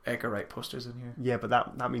 2 Edgar Wright posters in here. Yeah, but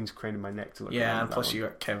that means craning my neck to look. Yeah, and plus you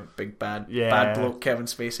got big bad bloke Kevin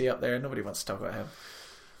Spacey up there. Nobody wants to talk about him.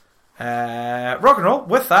 Rock and roll.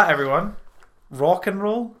 With that, everyone. Rock and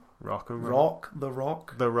roll. Rock and roll. Rock the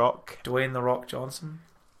Rock. The Rock. Dwayne the Rock Johnson.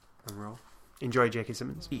 And roll. Enjoy J.K.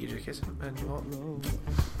 Simmons. Eat your J.K. Simmons.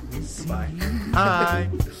 Goodbye. Hi.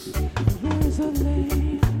 There's a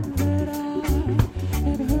name that I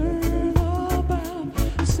had heard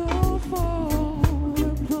about, so far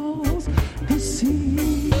across the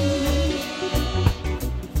sea,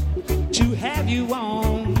 to have you on